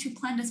 I want to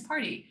plan this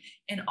party.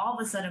 And all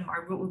of a sudden my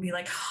root will be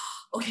like,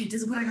 okay,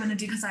 this is what I'm going to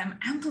do because I'm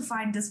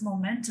amplifying this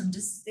momentum,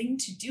 this thing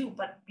to do.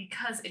 But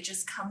because it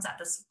just comes at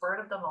the spur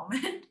of the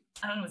moment,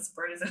 I don't know if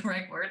spurt is the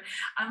right word.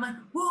 I'm like,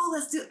 whoa,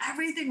 let's do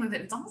everything with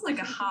it. It's almost like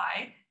a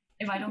high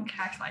if I don't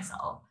catch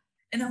myself.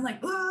 And I'm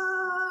like,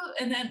 whoa.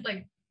 And then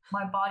like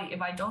my body,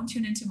 if I don't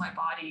tune into my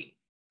body,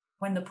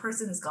 when the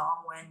person is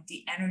gone, when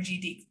the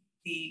energy,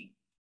 the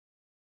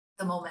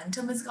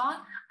momentum is gone,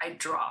 I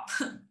drop.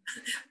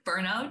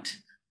 Burnout,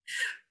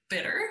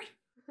 bitter,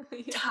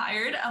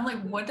 tired. I'm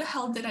like, what the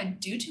hell did I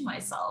do to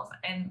myself?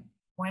 And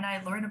when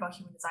I learned about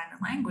human design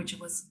and language, it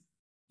was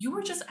you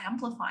were just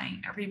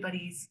amplifying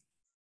everybody's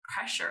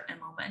pressure and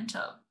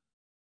momentum.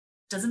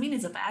 Doesn't mean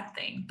it's a bad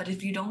thing, but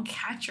if you don't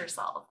catch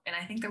yourself, and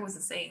I think there was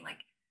a saying like,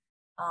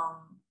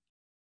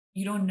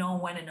 you don't know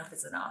when enough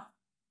is enough.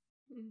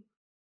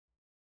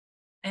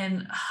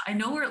 And I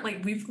know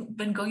we've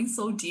been going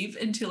so deep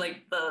into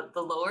like the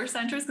lower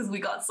centers because we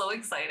got so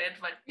excited,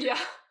 but yeah,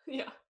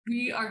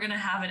 we are gonna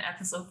have an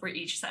episode for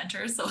each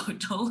center, so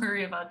don't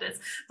worry about this.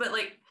 But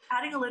like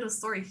adding a little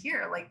story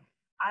here, like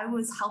I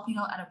was helping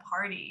out at a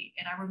party,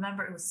 and I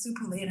remember it was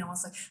super late, and I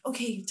was like,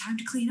 okay, time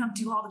to clean up,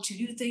 do all the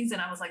to-do things,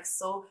 and I was like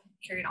so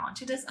carried on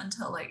to this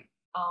until like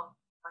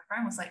my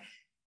friend was like,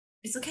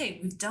 it's okay,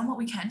 we've done what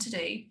we can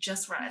today,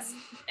 just rest.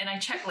 And I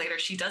checked later,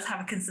 she does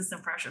have a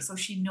consistent pressure, so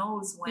she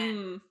knows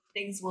when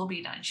things will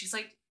be done. She's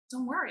like,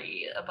 don't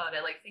worry about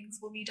it, like things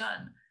will be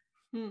done.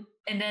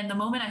 And then the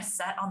moment I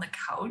sat on the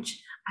couch,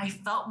 I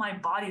felt my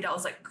body that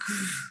was like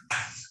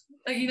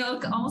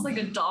almost like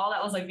a doll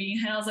that was like being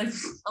held.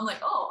 I'm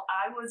like, oh,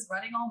 I was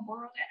running on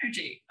borrowed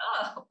energy.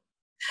 Oh,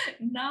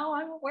 now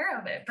I'm aware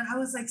of it. But I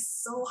was like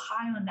so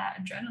high on that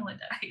adrenaline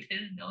that I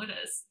didn't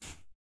notice.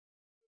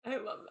 I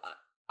love that.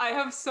 I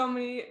have so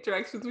many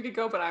directions we could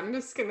go, but I'm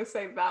just gonna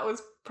say that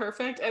was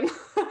perfect, and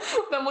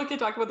then we can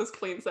talk about the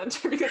spleen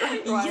center because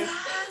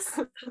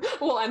otherwise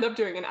we'll end up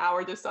doing an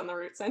hour just on the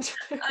root center.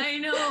 I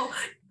know.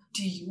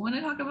 Do you want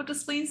to talk about the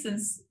spleen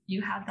since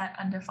you have that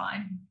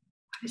undefined?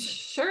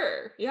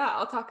 Sure. Yeah,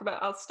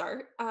 I'll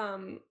start.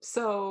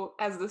 So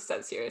as this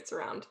says here, it's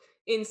around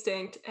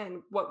instinct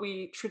and what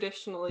we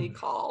traditionally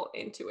call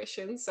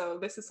intuition. So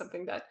this is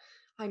something that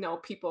I know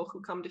people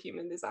who come to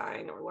human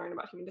design or learn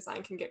about human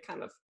design can get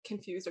kind of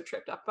confused or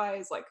tripped up by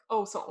is like,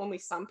 oh, so only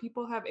some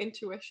people have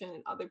intuition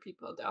and other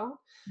people don't.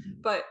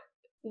 But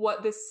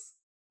what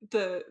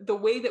the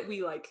way that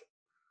we like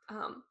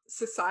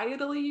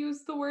societally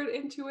use the word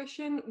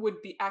intuition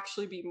would be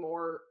actually be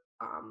more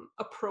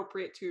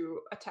appropriate to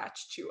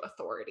attach to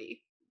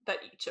authority that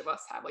each of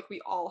us have. Like we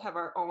all have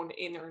our own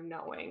inner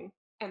knowing,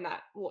 and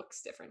that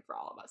looks different for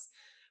all of us.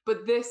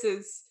 But this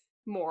is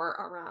more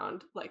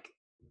around like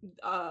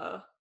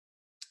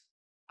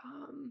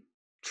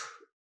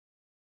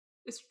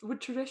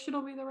would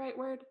traditional be the right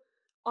word?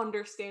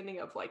 Understanding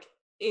of like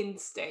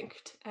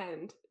instinct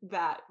and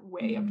that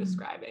way of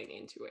describing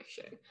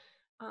intuition.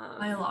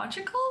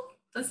 Biological?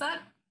 Does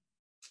that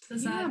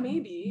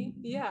Maybe.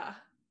 Yeah.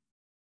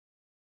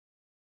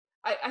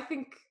 I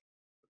think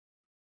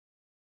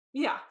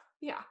yeah.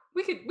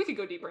 We could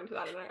go deeper into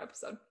that in our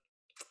episode.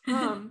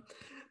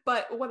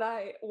 But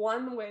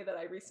one way that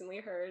I recently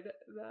heard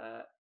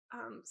the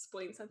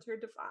spleen center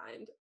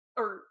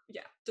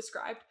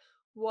described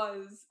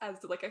was as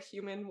like a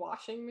human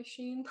washing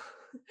machine.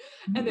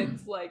 And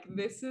it's like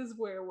this is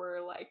where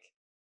we're like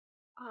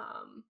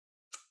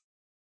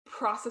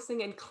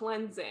processing and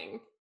cleansing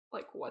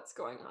like what's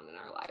going on in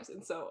our lives.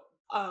 And so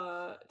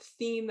a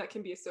theme that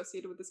can be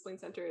associated with the spleen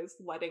center is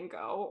letting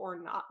go or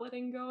not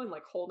letting go, and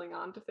like holding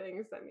on to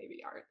things that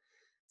maybe aren't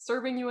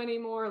serving you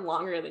anymore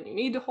longer than you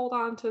need to hold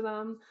on to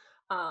them,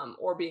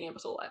 or being able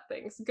to let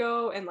things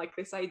go. And like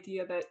this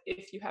idea that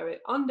if you have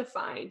it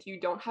undefined, you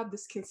don't have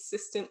this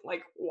consistent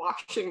like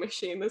washing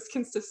machine, this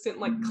consistent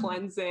like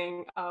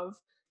cleansing of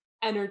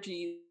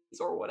energies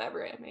or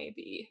whatever it may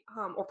be,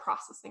 or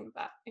processing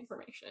that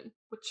information,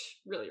 which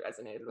really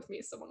resonated with me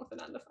as someone with an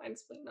undefined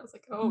spleen. I was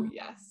like, oh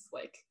yes,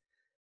 like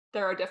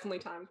there are definitely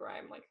times where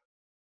I'm like,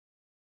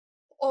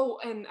 oh,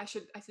 and I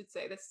should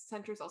say this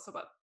center is also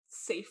about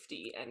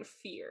safety and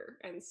fear.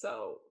 And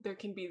so there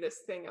can be this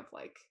thing of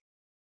like,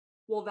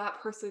 well, that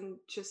person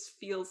just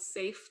feels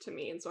safe to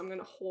me, and so I'm going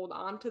to hold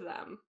on to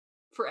them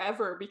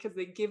forever because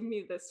they give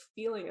me this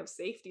feeling of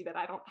safety that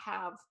I don't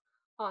have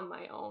on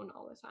my own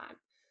all the time.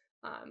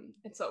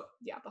 And so,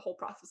 yeah, the whole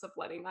process of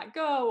letting that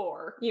go,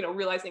 or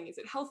realizing, is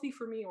it healthy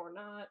for me or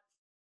not?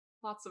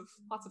 Lots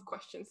of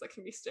questions that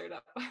can be stirred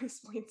up by the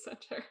spleen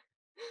center.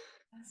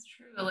 That's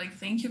true. Like,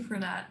 thank you for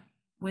that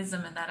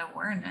wisdom and that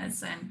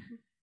awareness. And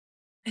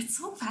it's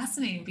so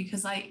fascinating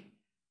because I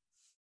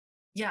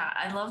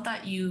love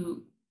that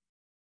you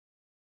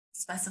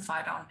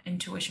specified on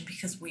intuition,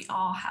 because we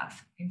all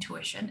have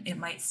intuition. It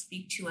might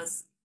speak to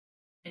us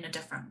in a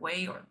different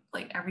way, or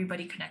like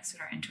everybody connects to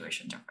their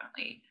intuition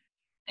differently.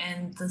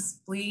 And the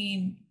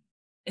spleen,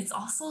 it's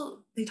also,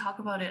 they talk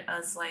about it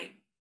as like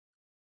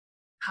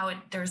how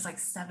there's like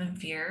 7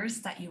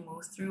 fears that you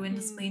move through in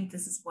the spleen.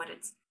 This is what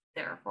it's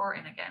there for.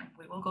 And again,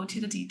 we will go to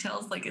the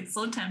details. Like, it's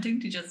so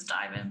tempting to just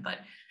dive in, but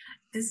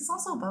this is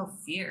also about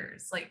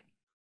fears. Like,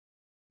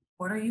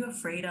 what are you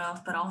afraid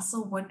of? But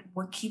also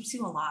what keeps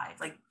you alive?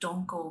 Like,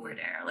 don't go over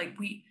there. Like,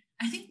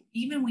 I think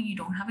even when you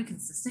don't have it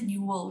consistent,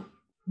 you will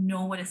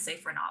know what is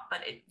safe or not,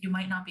 but you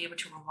might not be able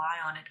to rely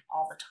on it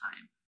all the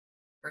time,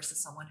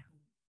 versus someone who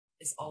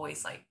is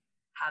always like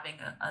having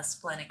a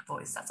splenic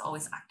voice that's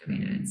always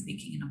activated and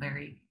speaking in a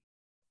very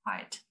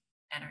quiet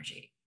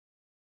energy.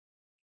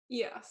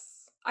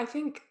 Yes. I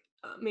think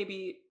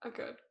maybe a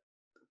good,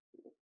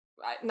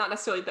 not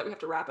necessarily that we have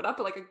to wrap it up,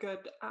 but like a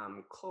good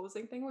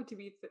closing thing would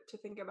be to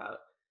think about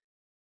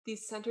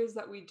these centers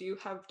that we do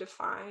have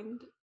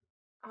defined,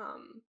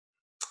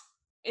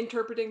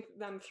 interpreting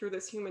them through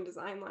this human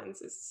design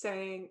lens is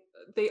saying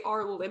they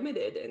are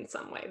limited in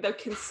some way. They're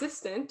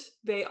consistent,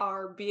 they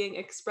are being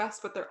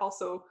expressed, but they're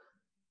also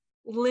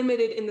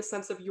limited in the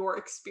sense of your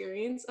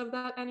experience of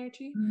that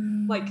energy.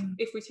 Like,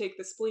 if we take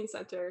the spleen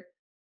center,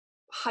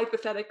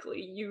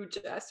 hypothetically, you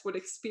just would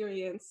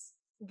experience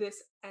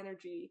this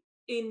energy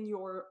in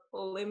your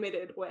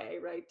limited way,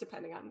 right?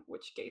 Depending on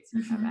which gates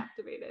you have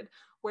activated.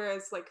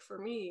 Whereas like for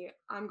me,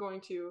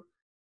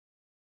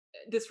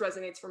 this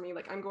resonates for me,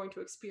 like I'm going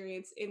to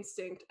experience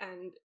instinct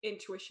and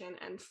intuition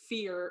and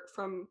fear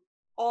from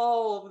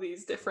all of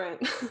these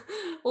different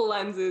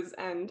lenses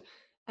and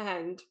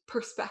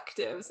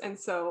perspectives. And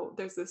so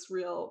there's this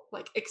real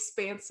like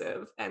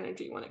expansive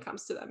energy when it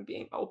comes to them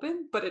being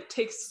open, but it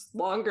takes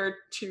longer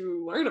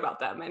to learn about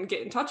them and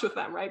get in touch with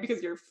them, right?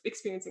 Because you're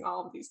experiencing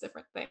all of these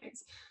different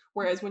things.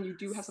 Whereas when you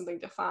do have something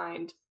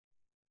defined,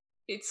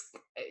 it's,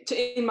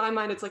 in my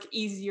mind, it's like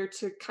easier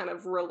to kind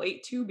of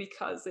relate to,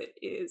 because it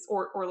is,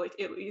 or like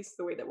at least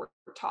the way that we're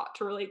taught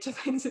to relate to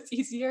things, it's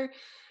easier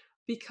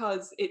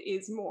because it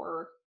is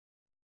more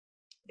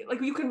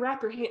like you can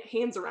wrap your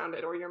hands around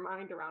it or your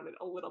mind around it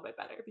a little bit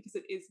better, because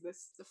it is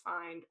this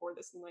defined or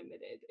this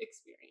limited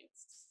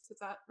experience. Does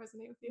that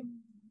resonate with you?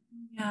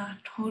 Yeah,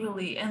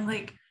 totally. And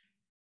like,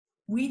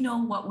 we know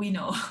what we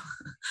know.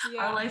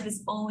 Yeah. Our life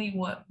is only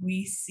what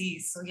we see.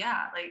 So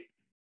yeah, like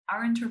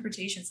our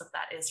interpretations of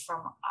that is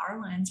from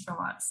our lens, from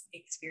us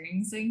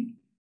experiencing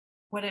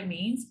what it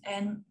means.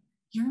 And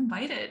you're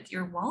invited,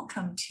 you're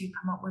welcome to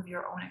come up with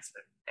your own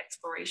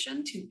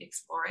exploration, to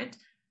explore it.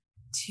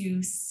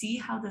 to see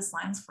how this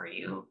lands for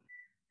you.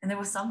 And there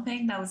was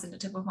something that was in the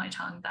tip of my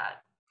tongue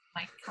that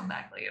might come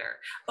back later.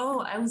 Oh,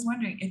 I was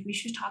wondering if we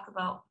should talk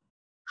about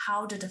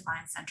how to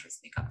define centers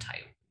make up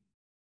type.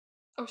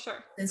 Oh,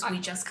 sure. Since we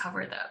just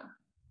covered them.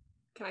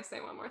 Can I say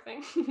one more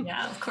thing?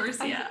 Yeah, of course.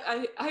 Yeah.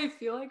 I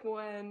feel like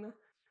when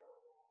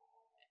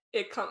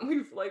it comes,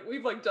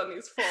 we've done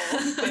these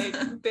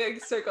full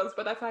big circles,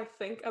 but if I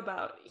think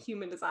about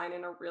human design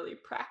in a really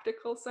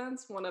practical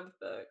sense, one of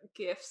the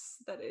gifts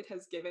that it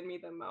has given me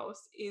the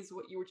most is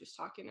what you were just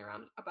talking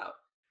around about.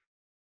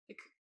 Like,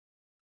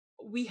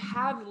 we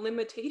have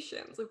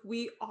limitations. Like,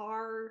 we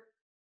are,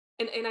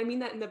 and I mean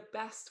that in the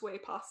best way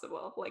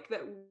possible. Like,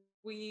 that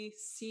we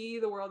see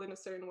the world in a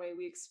certain way,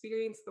 we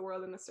experience the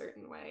world in a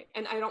certain way.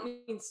 And I don't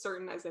mean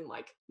certain as in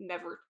like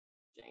never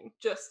changing,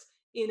 just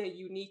in a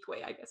unique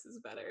way, I guess is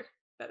a better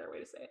way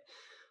to say it.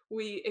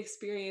 We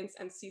experience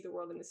and see the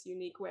world in this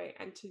unique way,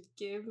 and to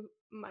give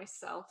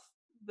myself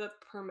the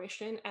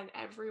permission and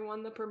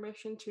everyone the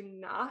permission to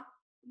not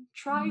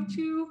try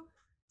to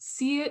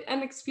see it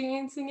and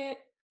experiencing it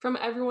from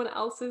everyone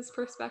else's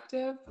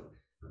perspective.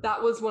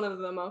 That was one of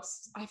the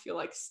most, I feel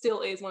like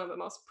still is one of the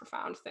most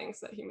profound things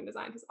that human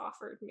design has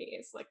offered me.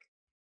 Is like,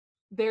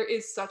 there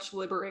is such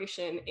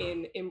liberation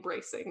in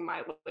embracing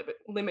my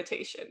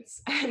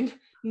limitations and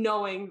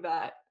knowing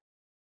that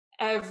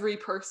every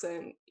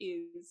person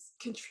is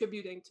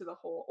contributing to the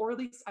whole, or at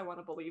least I want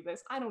to believe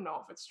this. I don't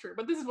know if it's true,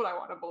 but this is what I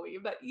want to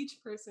believe, that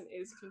each person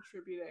is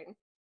contributing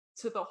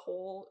to the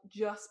whole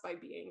just by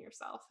being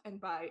yourself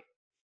and by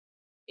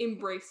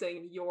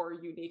embracing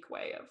your unique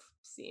way of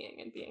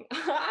seeing and being.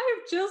 I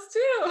have chills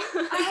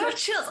too. I have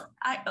chills.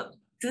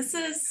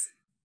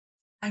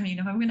 I mean,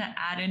 if I'm going to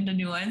add in the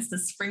nuance, the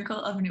sprinkle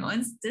of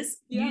nuance,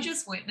 you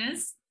just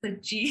witnessed the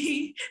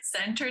G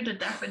center, the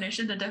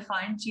definition, the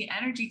defined G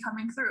energy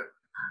coming through.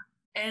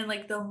 And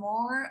like, the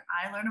more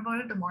I learn about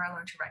it, the more I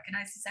learn to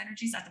recognize these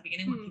energies. At the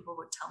beginning, when people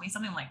would tell me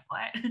something, I'm like,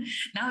 what?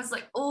 Now it's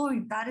like, oh,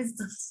 that is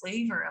the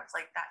flavor of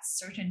like that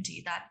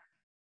certainty, that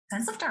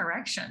sense of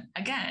direction.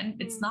 Again,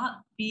 it's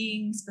not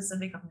being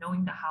specific of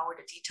knowing the how or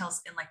the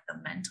details in like the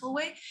mental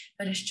way,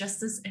 but it's just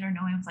this inner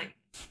knowing of like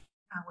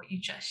what you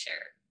just shared.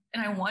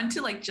 And I want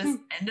to like just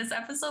end this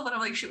episode, but I'm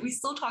like, should we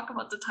still talk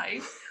about the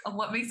type of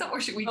what makes up, or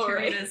should we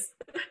carry this?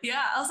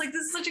 Yeah, I was like,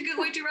 this is such a good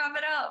way to wrap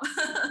it up.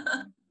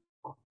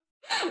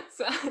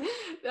 So,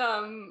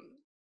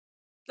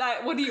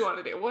 what do you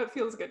want to do? What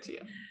feels good to you?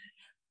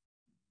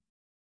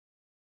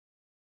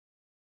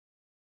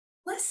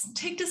 Let's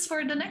take this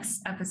for the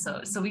next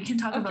episode so we can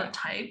talk about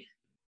type,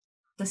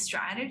 the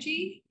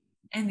strategy,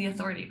 and the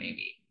authority,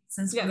 maybe,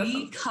 since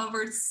we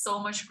covered so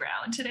much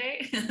ground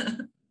today.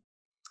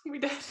 We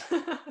did.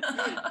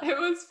 It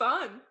was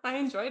fun. I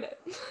enjoyed it.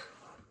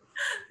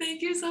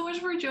 Thank you so much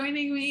for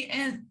joining me,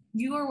 and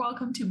you are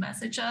welcome to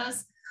message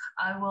us.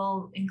 I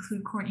will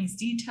include Courtney's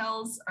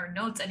details or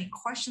notes, any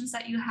questions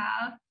that you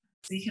have,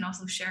 so you can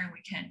also share, and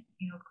we can,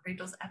 create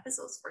those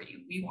episodes for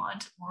you. We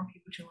want more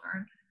people to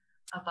learn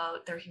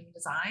about their human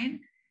design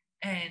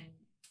and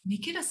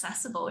make it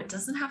accessible. It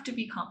doesn't have to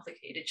be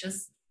complicated.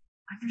 Just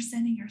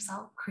understanding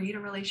yourself, create a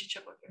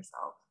relationship with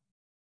yourself.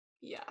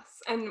 Yes.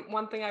 And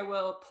one thing I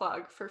will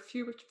plug for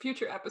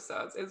future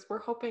episodes is we're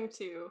hoping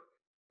to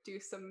do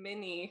some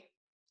mini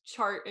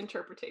chart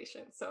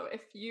interpretation. So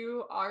if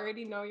you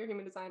already know your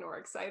human design or are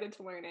excited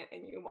to learn it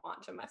and you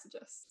want to message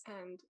us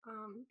and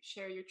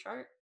share your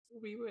chart,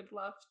 we would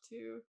love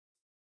to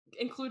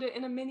include it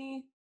in a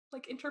mini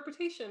like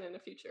interpretation in a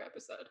future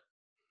episode.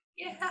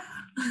 Yeah.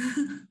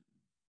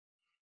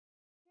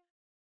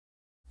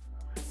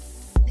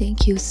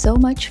 Thank you so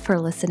much for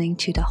listening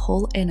to the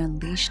Whole and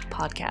Unleashed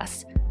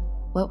podcast.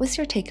 What was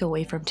your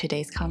takeaway from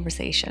today's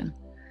conversation?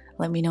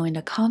 Let me know in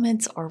the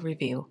comments or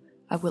review.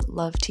 I would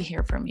love to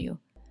hear from you.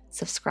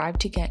 Subscribe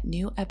to get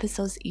new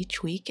episodes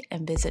each week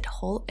and visit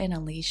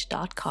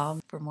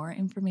wholeandunleashed.com for more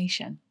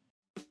information.